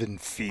want to live in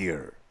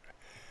fear.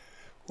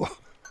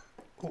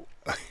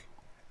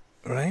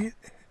 Right?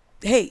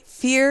 Hey,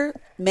 fear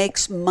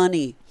makes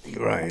money.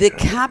 Right. The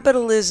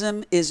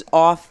capitalism is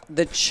off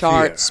the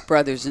charts,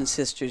 brothers and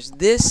sisters.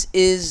 This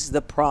is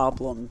the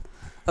problem.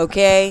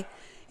 Okay?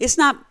 It's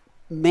not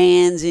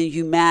man's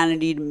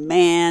inhumanity to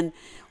man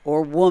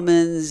or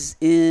woman's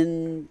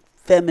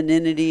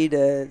infemininity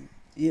to,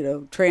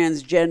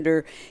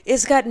 transgender.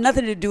 It's got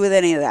nothing to do with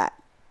any of that.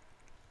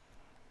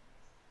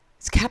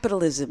 It's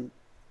capitalism.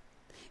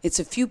 It's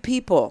a few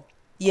people.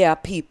 Yeah,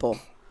 people.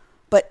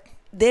 But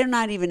they're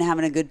not even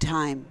having a good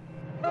time.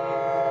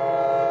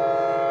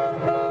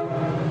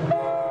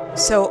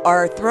 So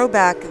our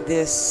throwback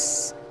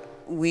this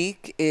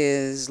week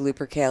is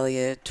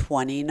Lupercalia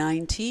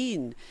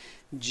 2019,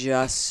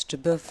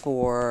 just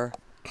before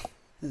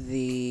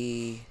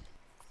the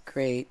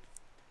great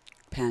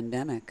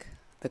pandemic,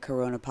 the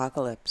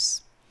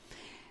coronapocalypse.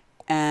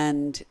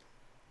 And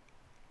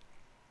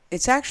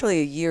it's actually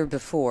a year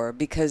before,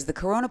 because the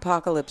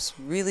coronapocalypse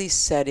really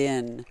set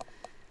in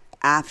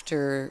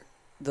after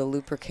the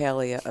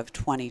Lupercalia of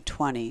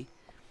 2020,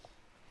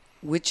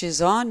 which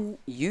is on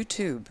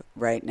YouTube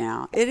right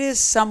now. It is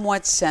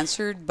somewhat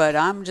censored, but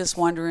I'm just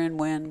wondering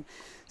when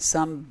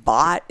some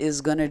bot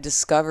is going to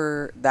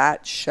discover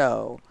that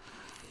show,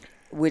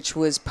 which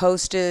was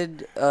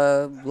posted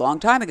a long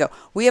time ago.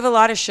 We have a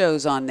lot of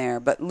shows on there,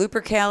 but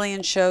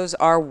Lupercalian shows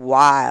are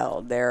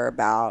wild. They're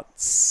about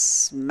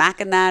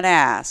smacking that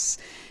ass,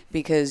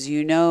 because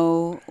you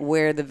know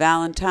where the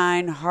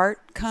Valentine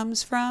heart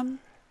comes from?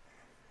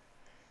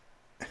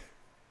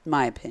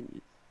 My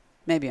opinion.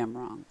 Maybe I'm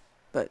wrong,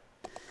 but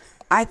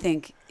I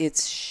think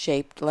it's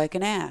shaped like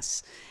an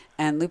ass.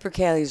 And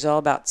Lupercalia is all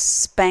about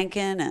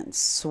spanking and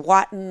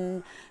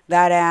swatting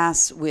that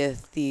ass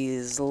with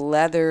these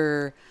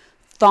leather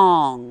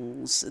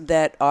thongs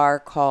that are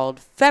called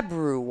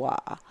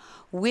februar,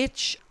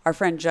 which our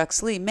friend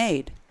Jux Lee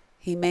made.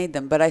 He made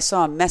them, but I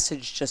saw a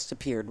message just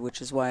appeared,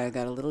 which is why I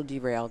got a little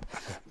derailed.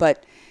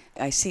 But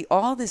I see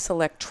all this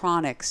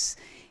electronics.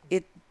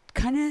 It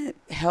kind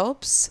of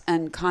helps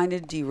and kind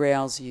of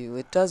derails you.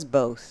 It does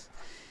both.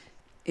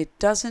 It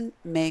doesn't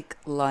make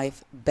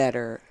life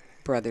better,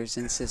 brothers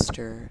and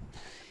sisters.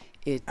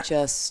 It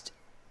just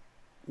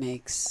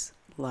makes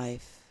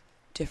life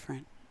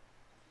different.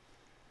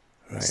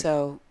 Right.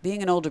 So,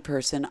 being an older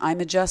person,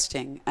 I'm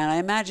adjusting. And I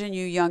imagine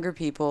you younger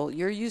people,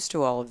 you're used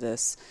to all of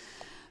this.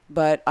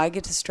 But I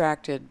get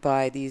distracted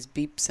by these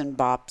beeps and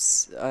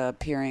bops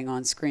appearing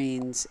on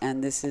screens.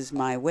 And this is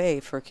my way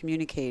for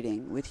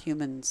communicating with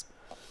humans.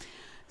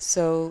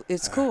 So,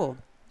 it's cool.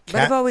 But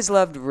I've always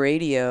loved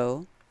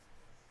radio.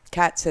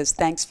 Kat says,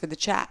 thanks for the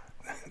chat.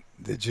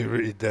 Did you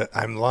read that?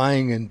 I'm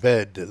lying in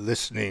bed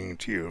listening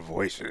to your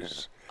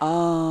voices.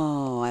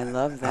 Oh, I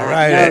love that.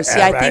 Right, no, see,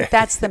 I think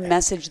that's the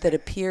message that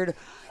appeared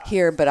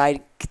here, but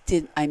I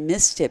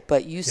missed it.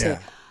 But you said,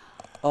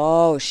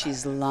 oh,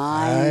 she's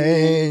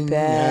lying in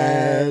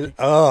bed,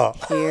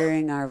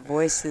 hearing our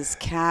voices.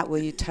 Kat, will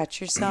you touch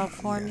yourself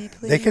for me,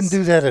 please? They can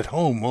do that at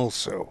home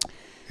also,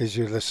 as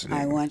you're listening.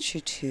 I want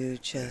you to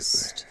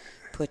just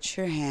put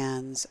your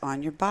hands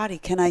on your body.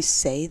 Can I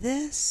say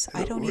this?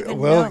 I don't even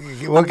know.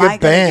 We'll get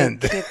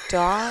banned. Get kicked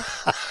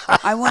off?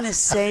 I want to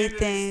say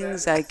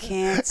things I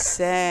can't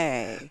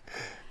say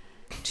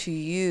to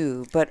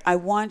you, but I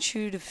want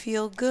you to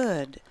feel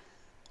good.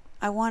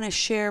 I want to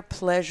share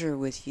pleasure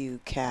with you,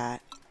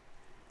 Kat.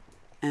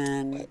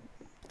 And,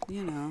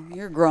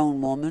 you're a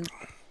grown woman.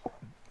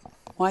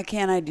 Why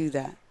can't I do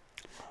that?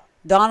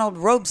 Donald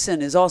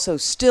Robeson is also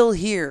still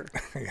here.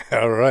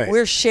 All right.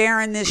 We're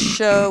sharing this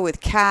show with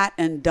Kat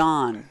and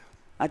Don.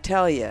 I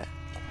tell you,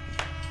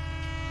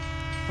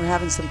 we're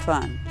having some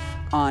fun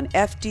on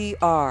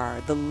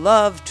F.D.R, the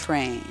Love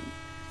Train.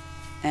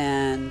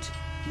 And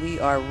we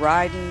are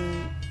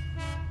riding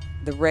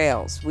the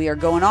rails. We are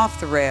going off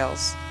the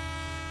rails.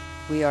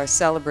 We are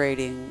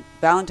celebrating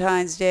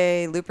Valentine's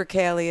Day,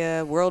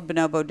 Lupercalia, World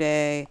Bonobo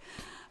Day,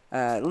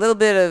 a little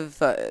bit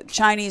of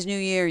Chinese New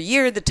Year,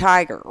 Year of the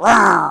Tiger,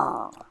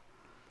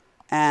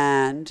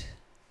 and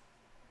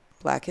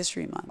Black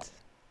History Month.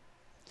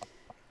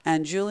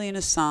 And Julian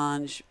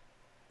Assange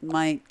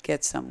might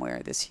get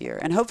somewhere this year.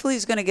 And hopefully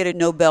he's going to get a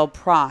Nobel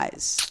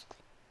Prize.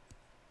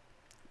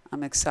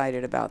 I'm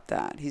excited about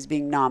that. He's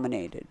being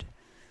nominated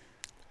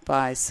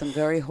by some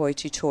very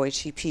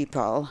hoity-toity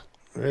people.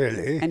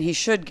 Really? And he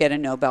should get a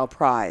Nobel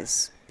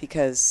Prize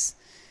because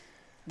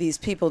these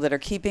people that are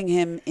keeping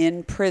him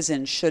in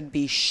prison should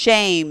be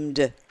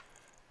shamed.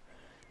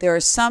 There are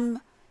some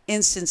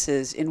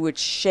instances in which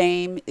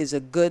shame is a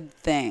good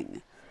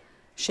thing.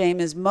 Shame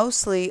is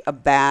mostly a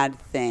bad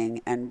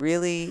thing and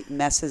really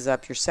messes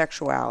up your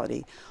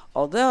sexuality.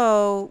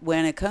 Although,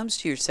 when it comes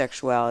to your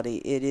sexuality,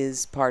 it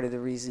is part of the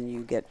reason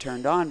you get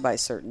turned on by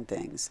certain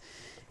things,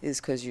 is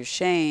because your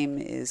shame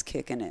is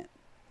kicking it.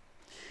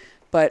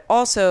 But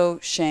also,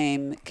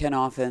 shame can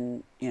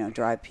often,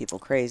 drive people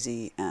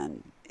crazy,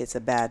 and it's a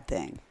bad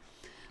thing.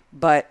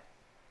 But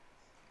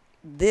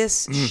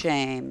this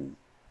shame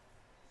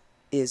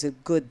is a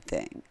good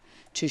thing.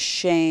 To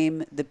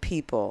shame the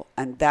people,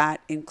 and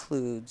that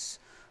includes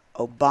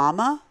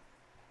Obama,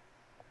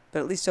 but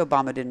at least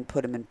Obama didn't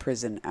put him in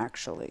prison,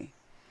 actually,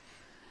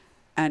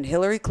 and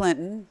Hillary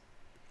Clinton,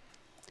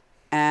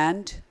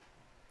 and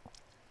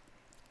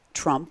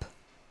Trump,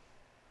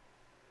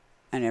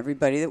 and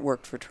everybody that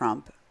worked for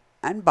Trump,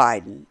 and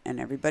Biden, and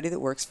everybody that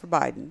works for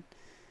Biden.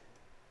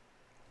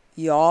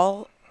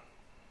 Y'all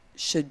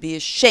should be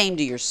ashamed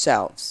of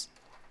yourselves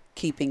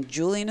keeping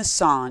Julian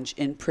Assange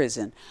in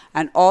prison,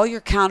 and all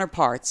your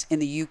counterparts in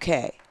the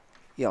UK.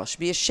 Y'all should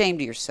be ashamed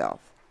of yourself.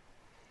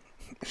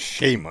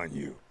 Shame on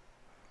you.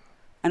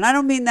 And I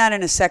don't mean that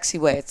in a sexy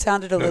way. It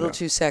sounded a little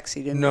too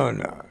sexy, didn't it?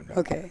 No.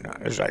 Okay. No,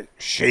 it's like,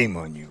 shame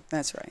on you.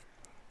 That's right.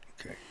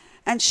 Okay.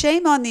 And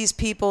shame on these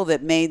people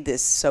that made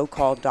this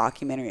so-called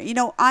documentary.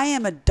 I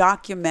am a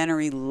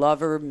documentary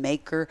lover,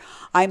 maker.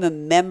 I'm a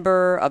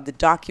member of the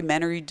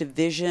documentary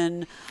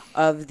division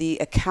of the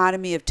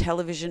Academy of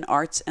Television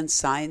Arts and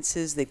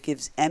Sciences that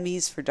gives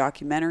Emmys for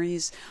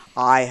documentaries.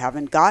 I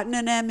haven't gotten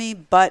an Emmy,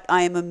 but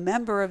I am a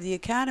member of the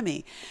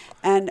Academy.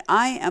 And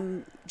I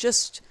am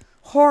just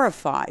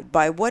horrified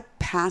by what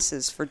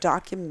passes for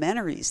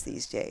documentaries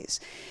these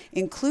days,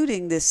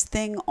 including this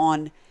thing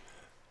on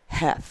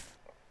Hef.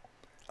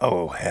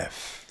 Oh,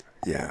 Hef.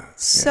 Yeah.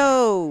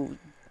 So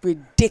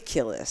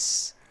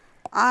ridiculous.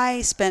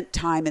 I spent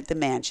time at the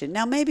mansion.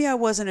 Now, maybe I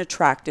wasn't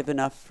attractive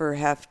enough for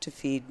Hef to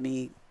feed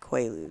me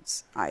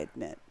Quaaludes, I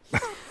admit.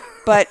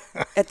 But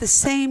at the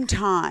same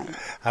time,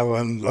 how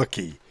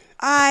unlucky.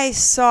 I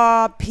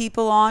saw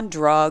people on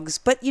drugs,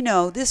 but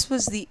this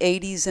was the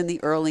 80s and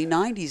the early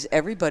 90s.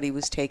 Everybody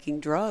was taking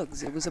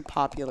drugs. It was a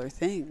popular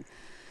thing.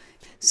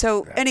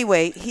 So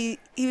anyway, he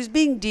was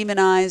being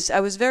demonized. I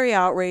was very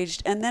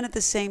outraged. And then at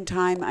the same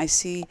time, I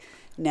see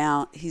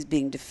now he's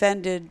being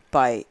defended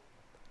by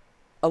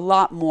a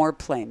lot more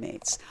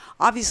playmates.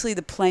 Obviously,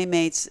 the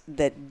playmates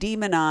that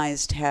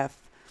demonized Hef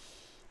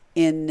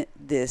in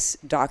this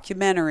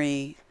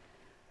documentary,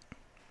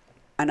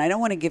 and I don't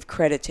want to give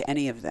credit to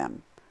any of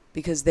them,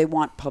 because they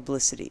want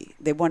publicity.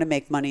 They want to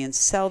make money and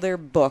sell their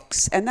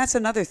books. And that's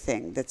another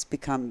thing that's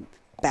become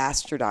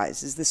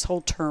bastardized, is this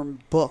whole term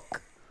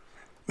book.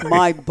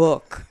 My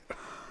book.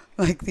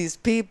 Like these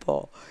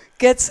people.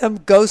 Get some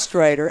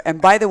ghostwriter.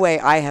 And by the way,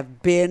 I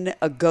have been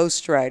a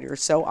ghostwriter,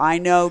 so I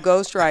know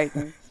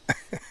ghostwriting.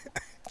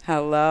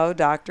 Hello,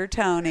 Dr.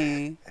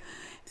 Tony.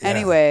 Yeah.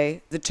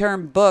 Anyway, the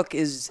term book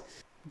is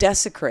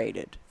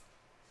desecrated.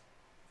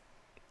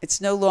 It's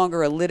no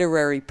longer a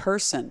literary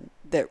person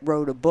that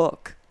wrote a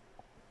book.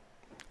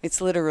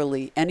 It's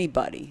literally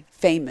anybody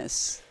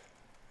famous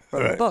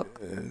wrote a book.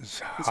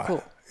 It's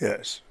cool.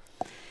 Yes.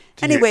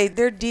 Anyway,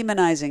 they're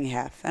demonizing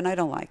Hef, and I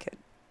don't like it.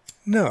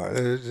 No,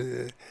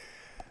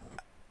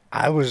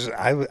 I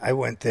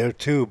went there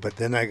too, but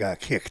then I got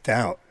kicked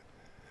out.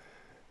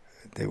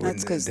 They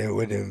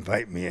wouldn't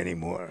invite me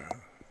anymore.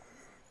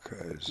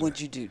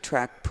 What'd you do?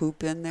 Track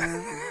poop in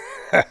there?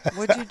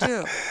 What'd you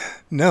do?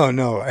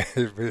 No,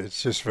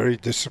 it's just very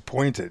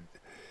disappointed.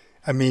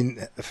 I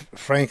mean,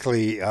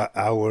 frankly,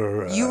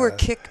 You were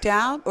kicked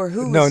out, or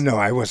who? No,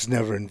 I was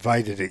never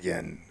invited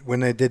again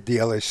when I did the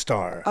LA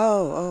Star.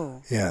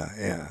 Oh.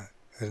 Yeah.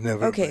 I was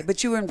never. Okay,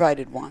 but you were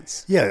invited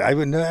once. Yeah, I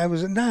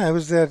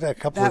was there a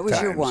couple of times. That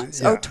was your once.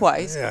 Yeah. Oh,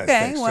 twice. Yeah,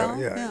 okay, well,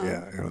 so.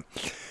 Yeah.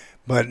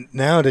 But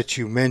now that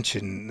you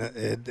mention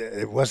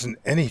it wasn't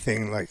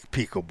anything like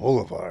Pico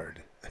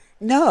Boulevard.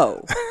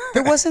 No,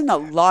 there wasn't a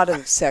lot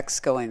of sex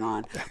going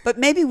on. But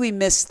maybe we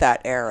missed that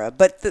era.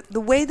 But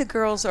the way the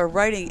girls are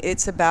writing,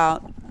 it's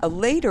about a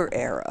later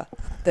era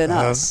than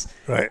us.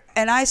 Right.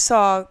 And I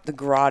saw the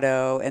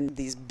Grotto and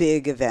these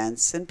big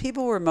events, and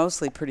people were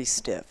mostly pretty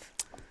stiff,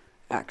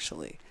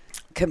 actually,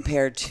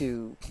 compared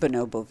to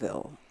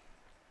Bonoboville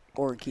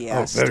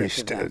orgiastic very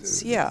events.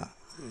 stiff. Yeah.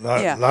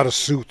 A lot of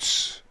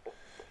suits.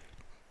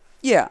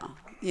 Yeah.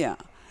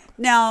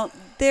 Now,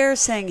 they're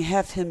saying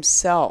Hef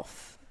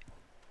himself.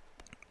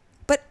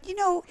 But,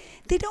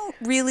 they don't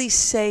really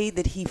say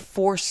that he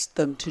forced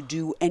them to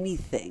do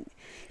anything.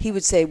 He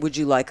would say, would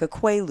you like a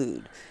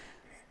Quaalude?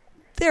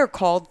 They're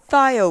called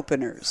thigh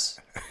openers.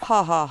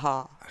 Ha, ha,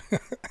 ha.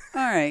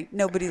 All right,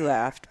 nobody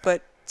laughed,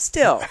 but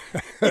still,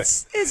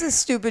 it's a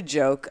stupid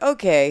joke.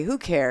 Okay, who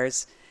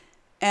cares?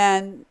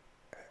 And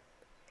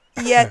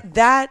yet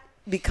that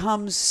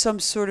becomes some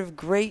sort of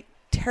great,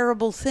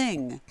 terrible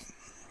thing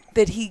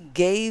that he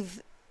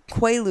gave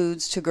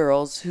Quaaludes to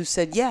girls who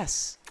said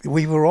yes.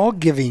 We were all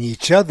giving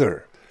each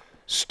other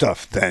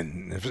stuff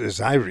then, as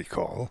I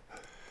recall.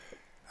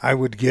 I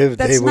would give.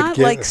 That's they would not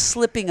give. like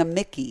slipping a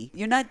Mickey.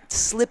 You're not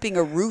slipping a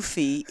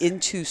roofie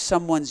into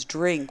someone's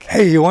drink.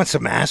 Hey, you want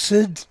some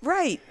acid?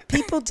 Right.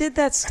 People did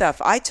that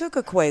stuff. I took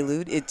a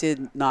Quaalude. It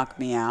did knock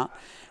me out.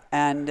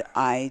 And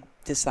I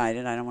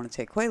decided I don't want to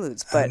take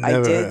Quaaludes. But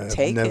I did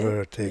take it.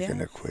 Never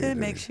taken a Quaalude. It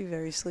makes you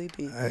very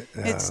sleepy.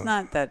 It's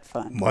not that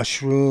fun.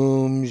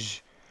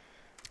 Mushrooms.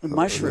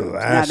 Mushrooms.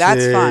 Acid. Now,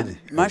 that's fun.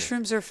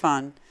 Mushrooms are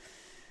fun.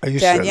 Danielle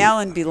Danielle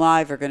and Be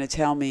Live are going to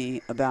tell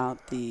me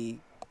about the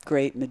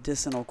great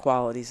medicinal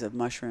qualities of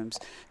mushrooms.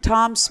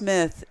 Tom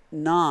Smith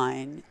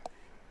 9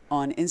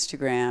 on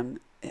Instagram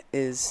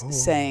is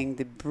saying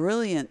the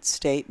brilliant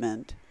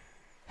statement,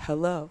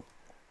 hello.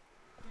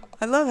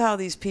 I love how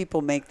these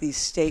people make these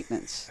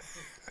statements.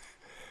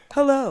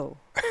 Hello.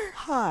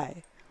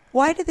 Hi.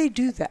 Why do they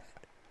do that?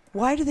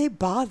 Why do they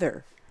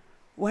bother?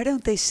 Why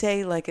don't they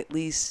say, like, at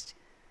least,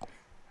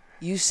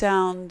 you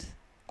sound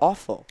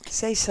awful.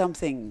 Say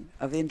something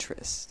of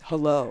interest.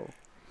 Hello.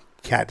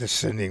 Kat is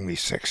sending me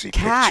sexy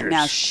Kat, pictures.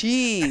 now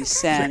she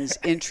sends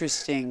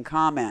interesting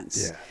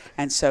comments. Yeah.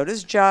 And so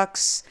does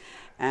Jux,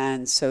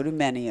 and so do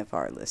many of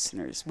our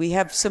listeners. We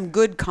have some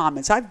good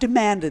comments. I've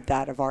demanded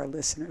that of our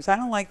listeners. I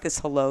don't like this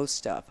hello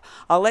stuff.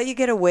 I'll let you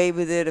get away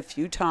with it a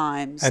few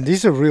times. And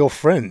these are real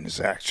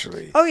friends,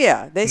 actually. Oh,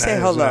 yeah. They say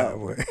No,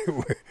 hello.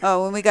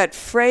 Oh, and we got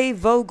Frey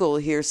Vogel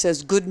here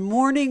says, good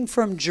morning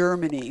from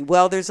Germany.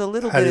 Well, there's a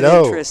little bit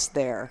of interest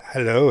there.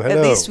 Hello.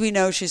 At least we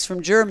know she's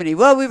from Germany.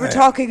 Well, we were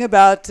talking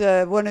about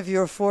one of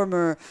your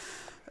former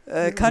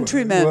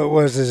countrymen. What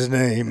was his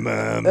name?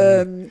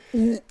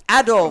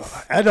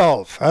 Adolf.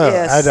 Adolf. Oh,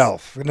 Yes.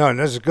 Adolf. No,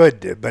 that's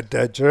good.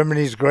 But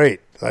Germany's great.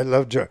 I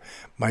love Germany.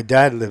 My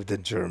dad lived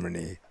in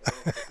Germany.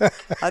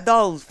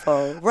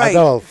 Adolfo. Right.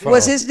 Adolfo.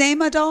 Was his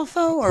name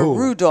Adolfo or Who?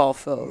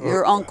 Rudolfo?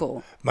 Your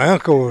uncle. My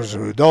uncle was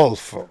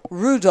Rudolfo.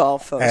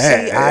 Rudolfo.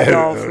 See,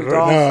 Adolf,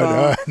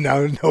 Rudolfo.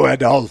 No,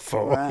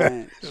 Adolfo.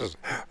 Right.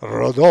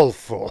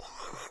 Rodolfo.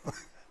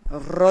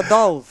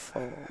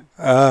 Rodolfo.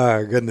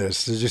 Ah,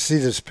 goodness. Did you see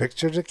this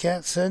picture the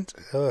cat sent?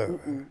 Oh,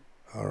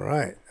 all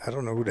right. I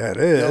don't know who that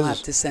is. You'll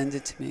have to send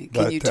it to me.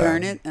 Can But, you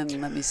turn it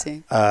and let me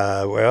see?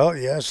 Well,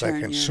 yes, I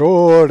Turn can your-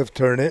 sort of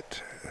turn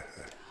it.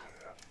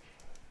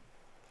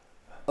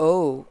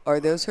 Oh, are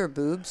those her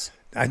boobs?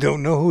 I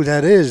don't know who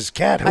that is.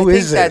 Cat, I who think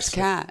is that's this?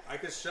 Cat. I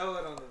could show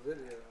it on the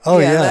video. Oh,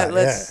 yeah.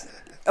 Let's.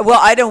 Well,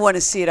 I don't want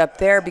to see it up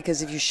there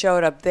because if you show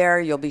it up there,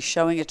 you'll be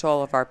showing it to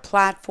all of our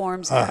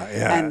platforms,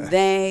 yeah. and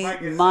they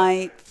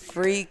might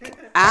freak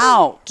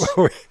out.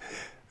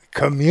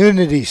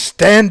 Community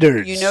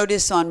standards. You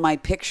notice on my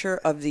picture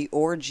of the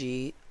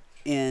orgy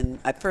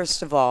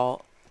first of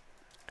all,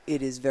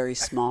 it is very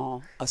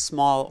small, a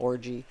small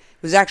orgy.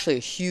 It was actually a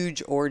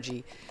huge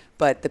orgy,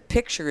 but the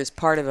picture is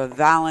part of a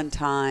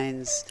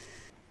Valentine's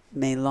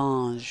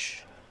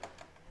mélange.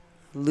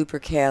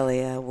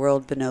 Lupercalia,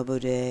 World Bonobo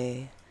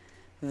Day,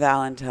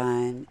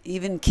 Valentine,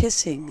 even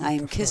kissing. I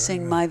am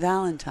kissing my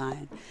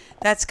Valentine.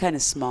 That's kind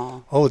of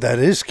small. Oh, that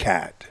is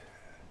Cat.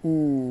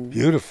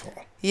 Beautiful.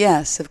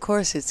 Yes, of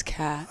course it's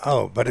Cat.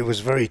 Oh, but it was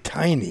very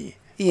tiny.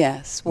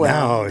 Yes,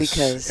 well, Now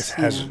because it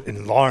has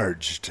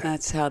enlarged.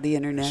 that's how the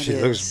internet is. She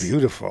looks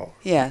beautiful.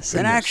 Yes,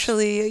 and Goodness.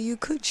 actually, you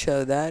could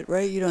show that,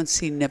 right? You don't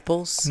see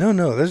nipples. No,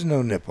 there's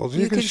no nipples.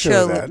 You can can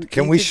show that. you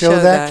Can we could show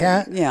that,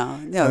 Cat? Yeah,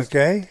 no.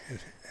 Okay.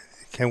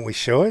 Can we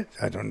show it?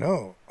 I don't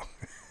know.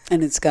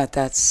 And it's got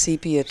that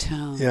sepia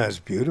tone. Yeah, it's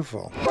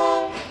beautiful.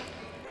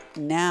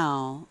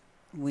 Now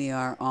we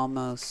are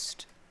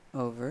almost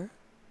over,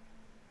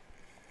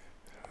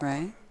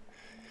 right?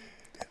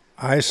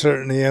 I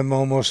certainly am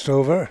almost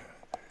over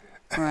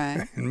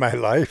Right. in my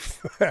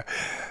life.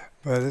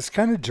 But it's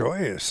kind of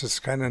joyous. It's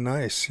kind of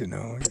nice, You're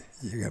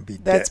going to be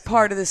That's dead.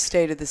 part of the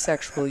state of the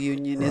sexual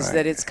union is Right.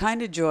 that it's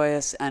kind of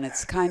joyous and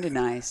it's kind of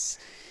nice.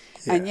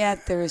 And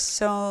yet there is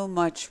so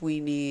much we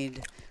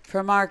need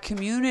from our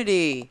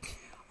community,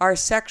 our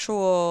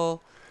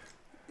sexual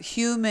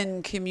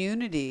human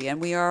community.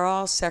 And we are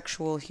all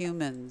sexual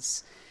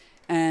humans.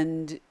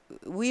 And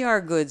we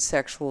are good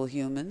sexual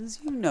humans.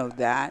 You know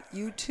that.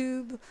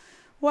 YouTube,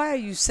 why are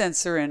you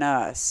censoring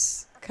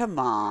us? Come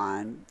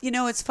on.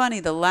 It's funny.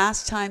 The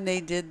last time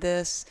they did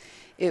this,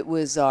 It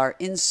was our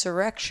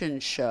insurrection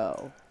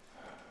show.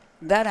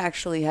 That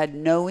actually had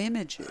no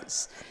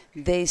images.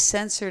 They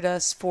censored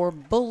us for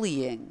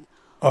bullying.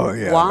 Oh,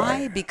 yeah.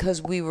 Why? Right. Because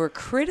we were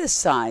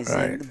criticizing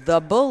Right. the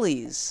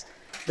bullies.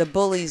 The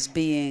bullies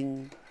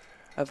being,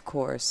 of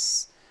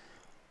course,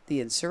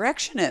 the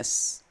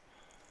insurrectionists.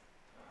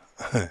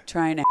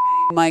 Trying to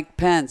hang Mike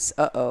Pence.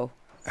 Uh-oh.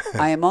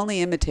 I am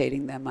only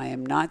imitating them. I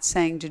am not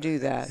saying to do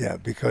that. Yeah,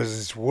 because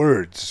it's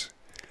words.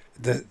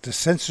 The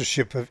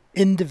censorship of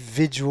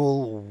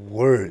individual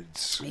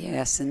words.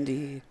 Yes,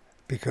 indeed.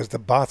 Because the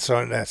bots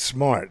aren't that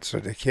smart, so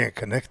they can't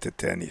connect it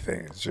to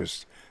anything. It's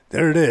just,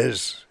 there it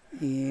is.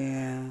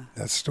 Yeah.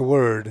 That's the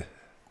word.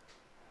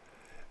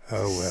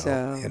 Oh, well,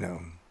 So- you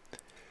know.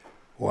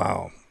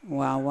 Wow.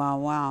 Wow, wow,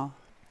 wow.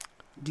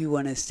 Do you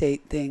want to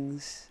state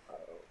things?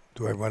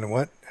 Do I want to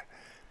what?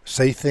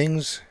 Say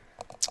things?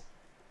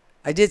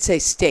 I did say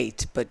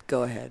state, but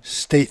go ahead.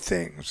 State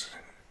things.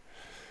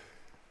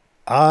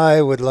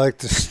 I would like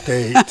to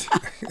state...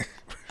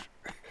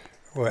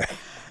 What?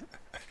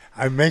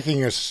 I'm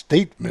making a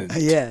statement.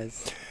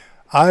 Yes.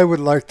 I would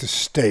like to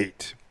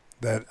state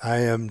that I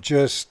am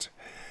just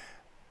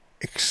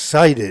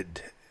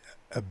excited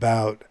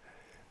about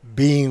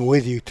being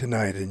with you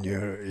tonight in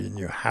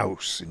your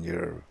house, in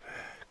your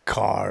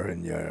car,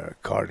 in your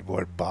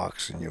cardboard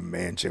box, in your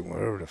mansion,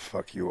 wherever the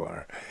fuck you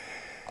are.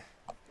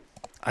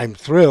 I'm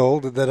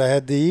thrilled that I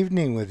had the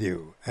evening with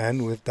you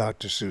and with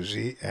Dr.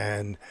 Susie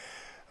and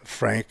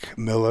Frank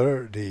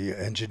Miller, the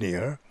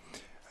engineer.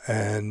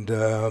 And,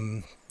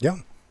 yeah,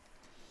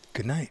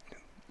 good night.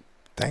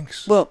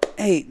 Thanks. Well,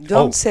 hey,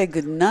 don't say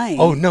good night.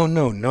 Oh,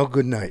 no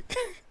good night.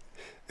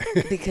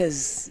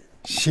 Because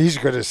She's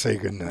going to say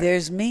good night.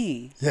 there's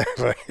me. Yeah,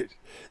 right.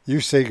 You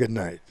say good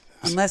night.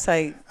 Unless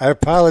I I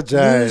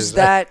apologize. lose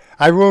that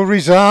I will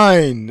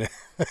resign.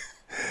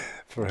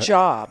 For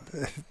job,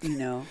 you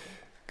know.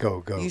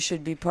 Go. You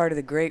should be part of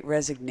the great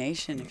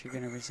resignation if you're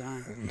going to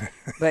resign.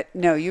 But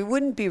no, you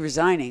wouldn't be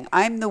resigning.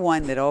 I'm the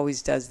one that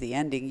always does the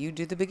ending. You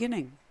do the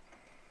beginning.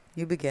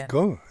 You begin.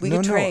 Go. We No,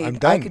 could no, trade. I'm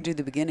done. I could do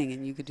the beginning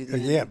and you could do the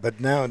ending. Yeah,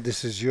 but now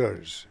this is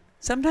yours.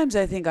 Sometimes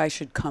I think I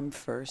should come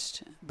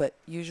first, but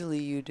usually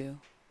you do.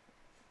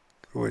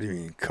 What do you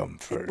mean, come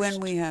first? When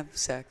we have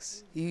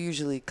sex, you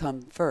usually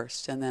come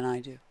first and then I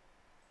do.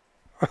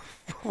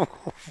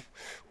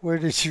 Where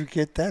did you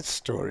get that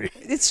story?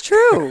 It's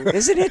true.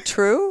 Isn't it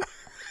true?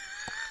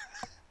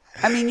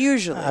 I mean,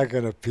 usually. I'm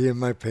going to pee in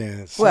my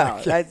pants.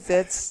 Well,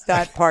 that's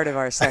not part of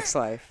our sex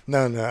life.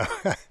 No.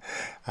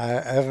 I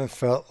haven't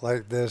felt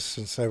like this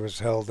since I was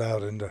held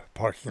out in the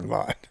parking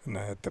lot and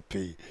I had to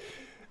pee.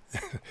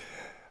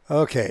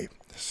 Okay,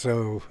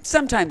 so...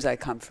 Sometimes I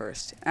come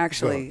first.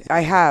 Actually,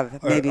 I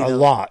have maybe a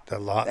lot.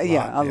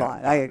 Yeah, a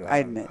lot. I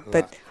admit,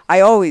 but I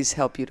always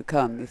help you to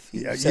come if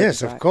you. so Yes,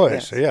 desire. of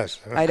course. Yes.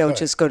 I don't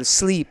just go to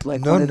sleep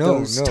like No, one of no,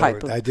 those no,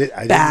 type of I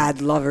didn't-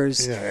 bad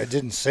lovers. Yeah, I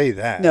didn't say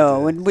that.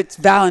 No, and it's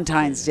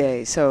Valentine's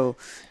Day, so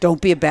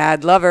don't be a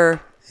bad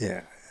lover.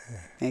 Yeah.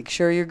 Make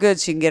sure you're good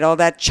so you can get all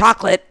that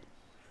chocolate.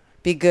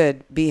 Be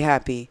good. Be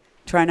happy.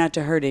 Try not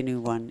to hurt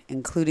anyone,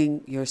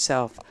 including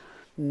yourself.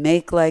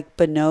 Make like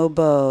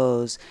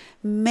bonobos.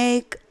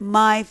 Make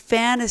my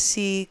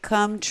fantasy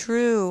come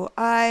true.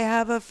 I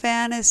have a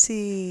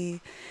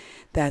fantasy.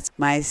 That's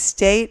my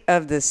state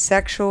of the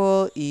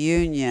sexual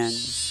union.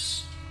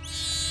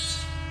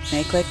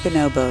 Make like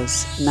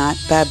bonobos, not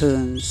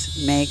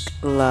baboons. Make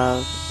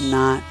love,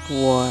 not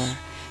war.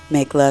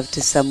 Make love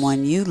to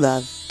someone you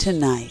love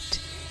tonight,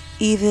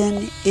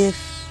 even if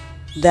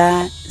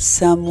that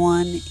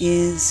someone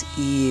is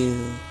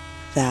you,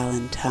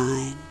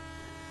 Valentine.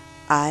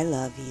 I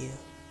love you.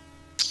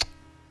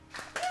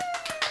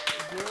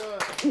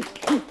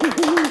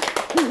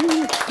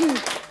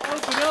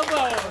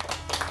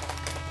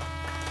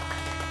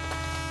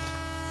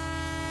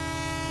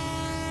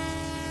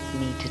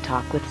 Need to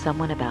talk with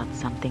someone about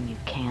something you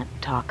can't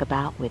talk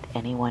about with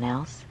anyone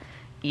else?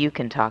 You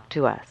can talk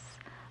to us.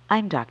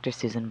 I'm Dr.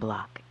 Susan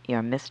Block,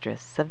 your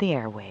mistress of the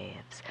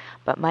airwaves,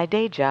 but my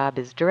day job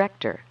is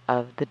director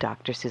of the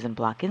Dr. Susan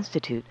Block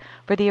Institute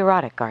for the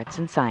Erotic Arts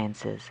and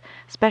Sciences,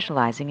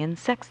 specializing in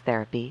sex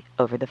therapy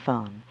over the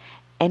phone.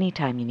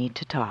 Anytime you need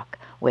to talk,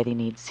 whether you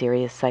need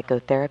serious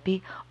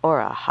psychotherapy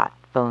or a hot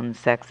phone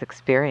sex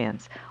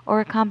experience,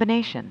 or a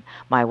combination,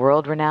 my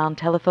world-renowned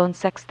telephone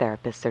sex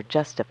therapists are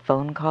just a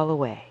phone call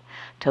away.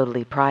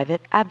 Totally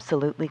private,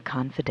 absolutely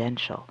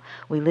confidential.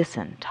 We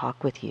listen,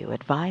 talk with you,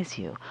 advise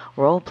you,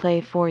 role play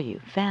for you,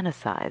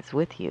 fantasize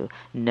with you.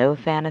 No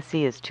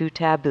fantasy is too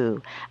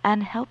taboo,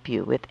 and help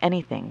you with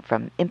anything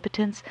from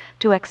impotence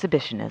to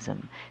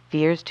exhibitionism,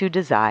 fears to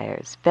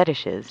desires,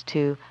 fetishes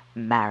to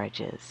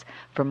marriages.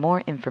 For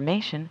more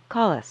information,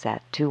 call us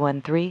at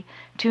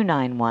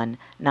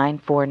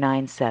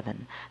 213-291-9497.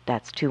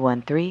 That's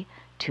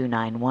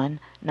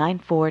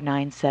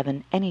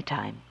 213-291-9497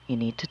 anytime you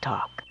need to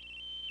talk.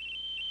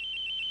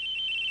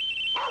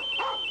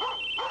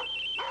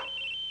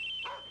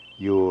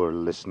 You're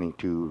listening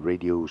to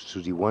Radio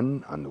Susie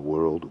 1 on the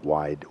World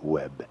Wide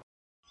Web.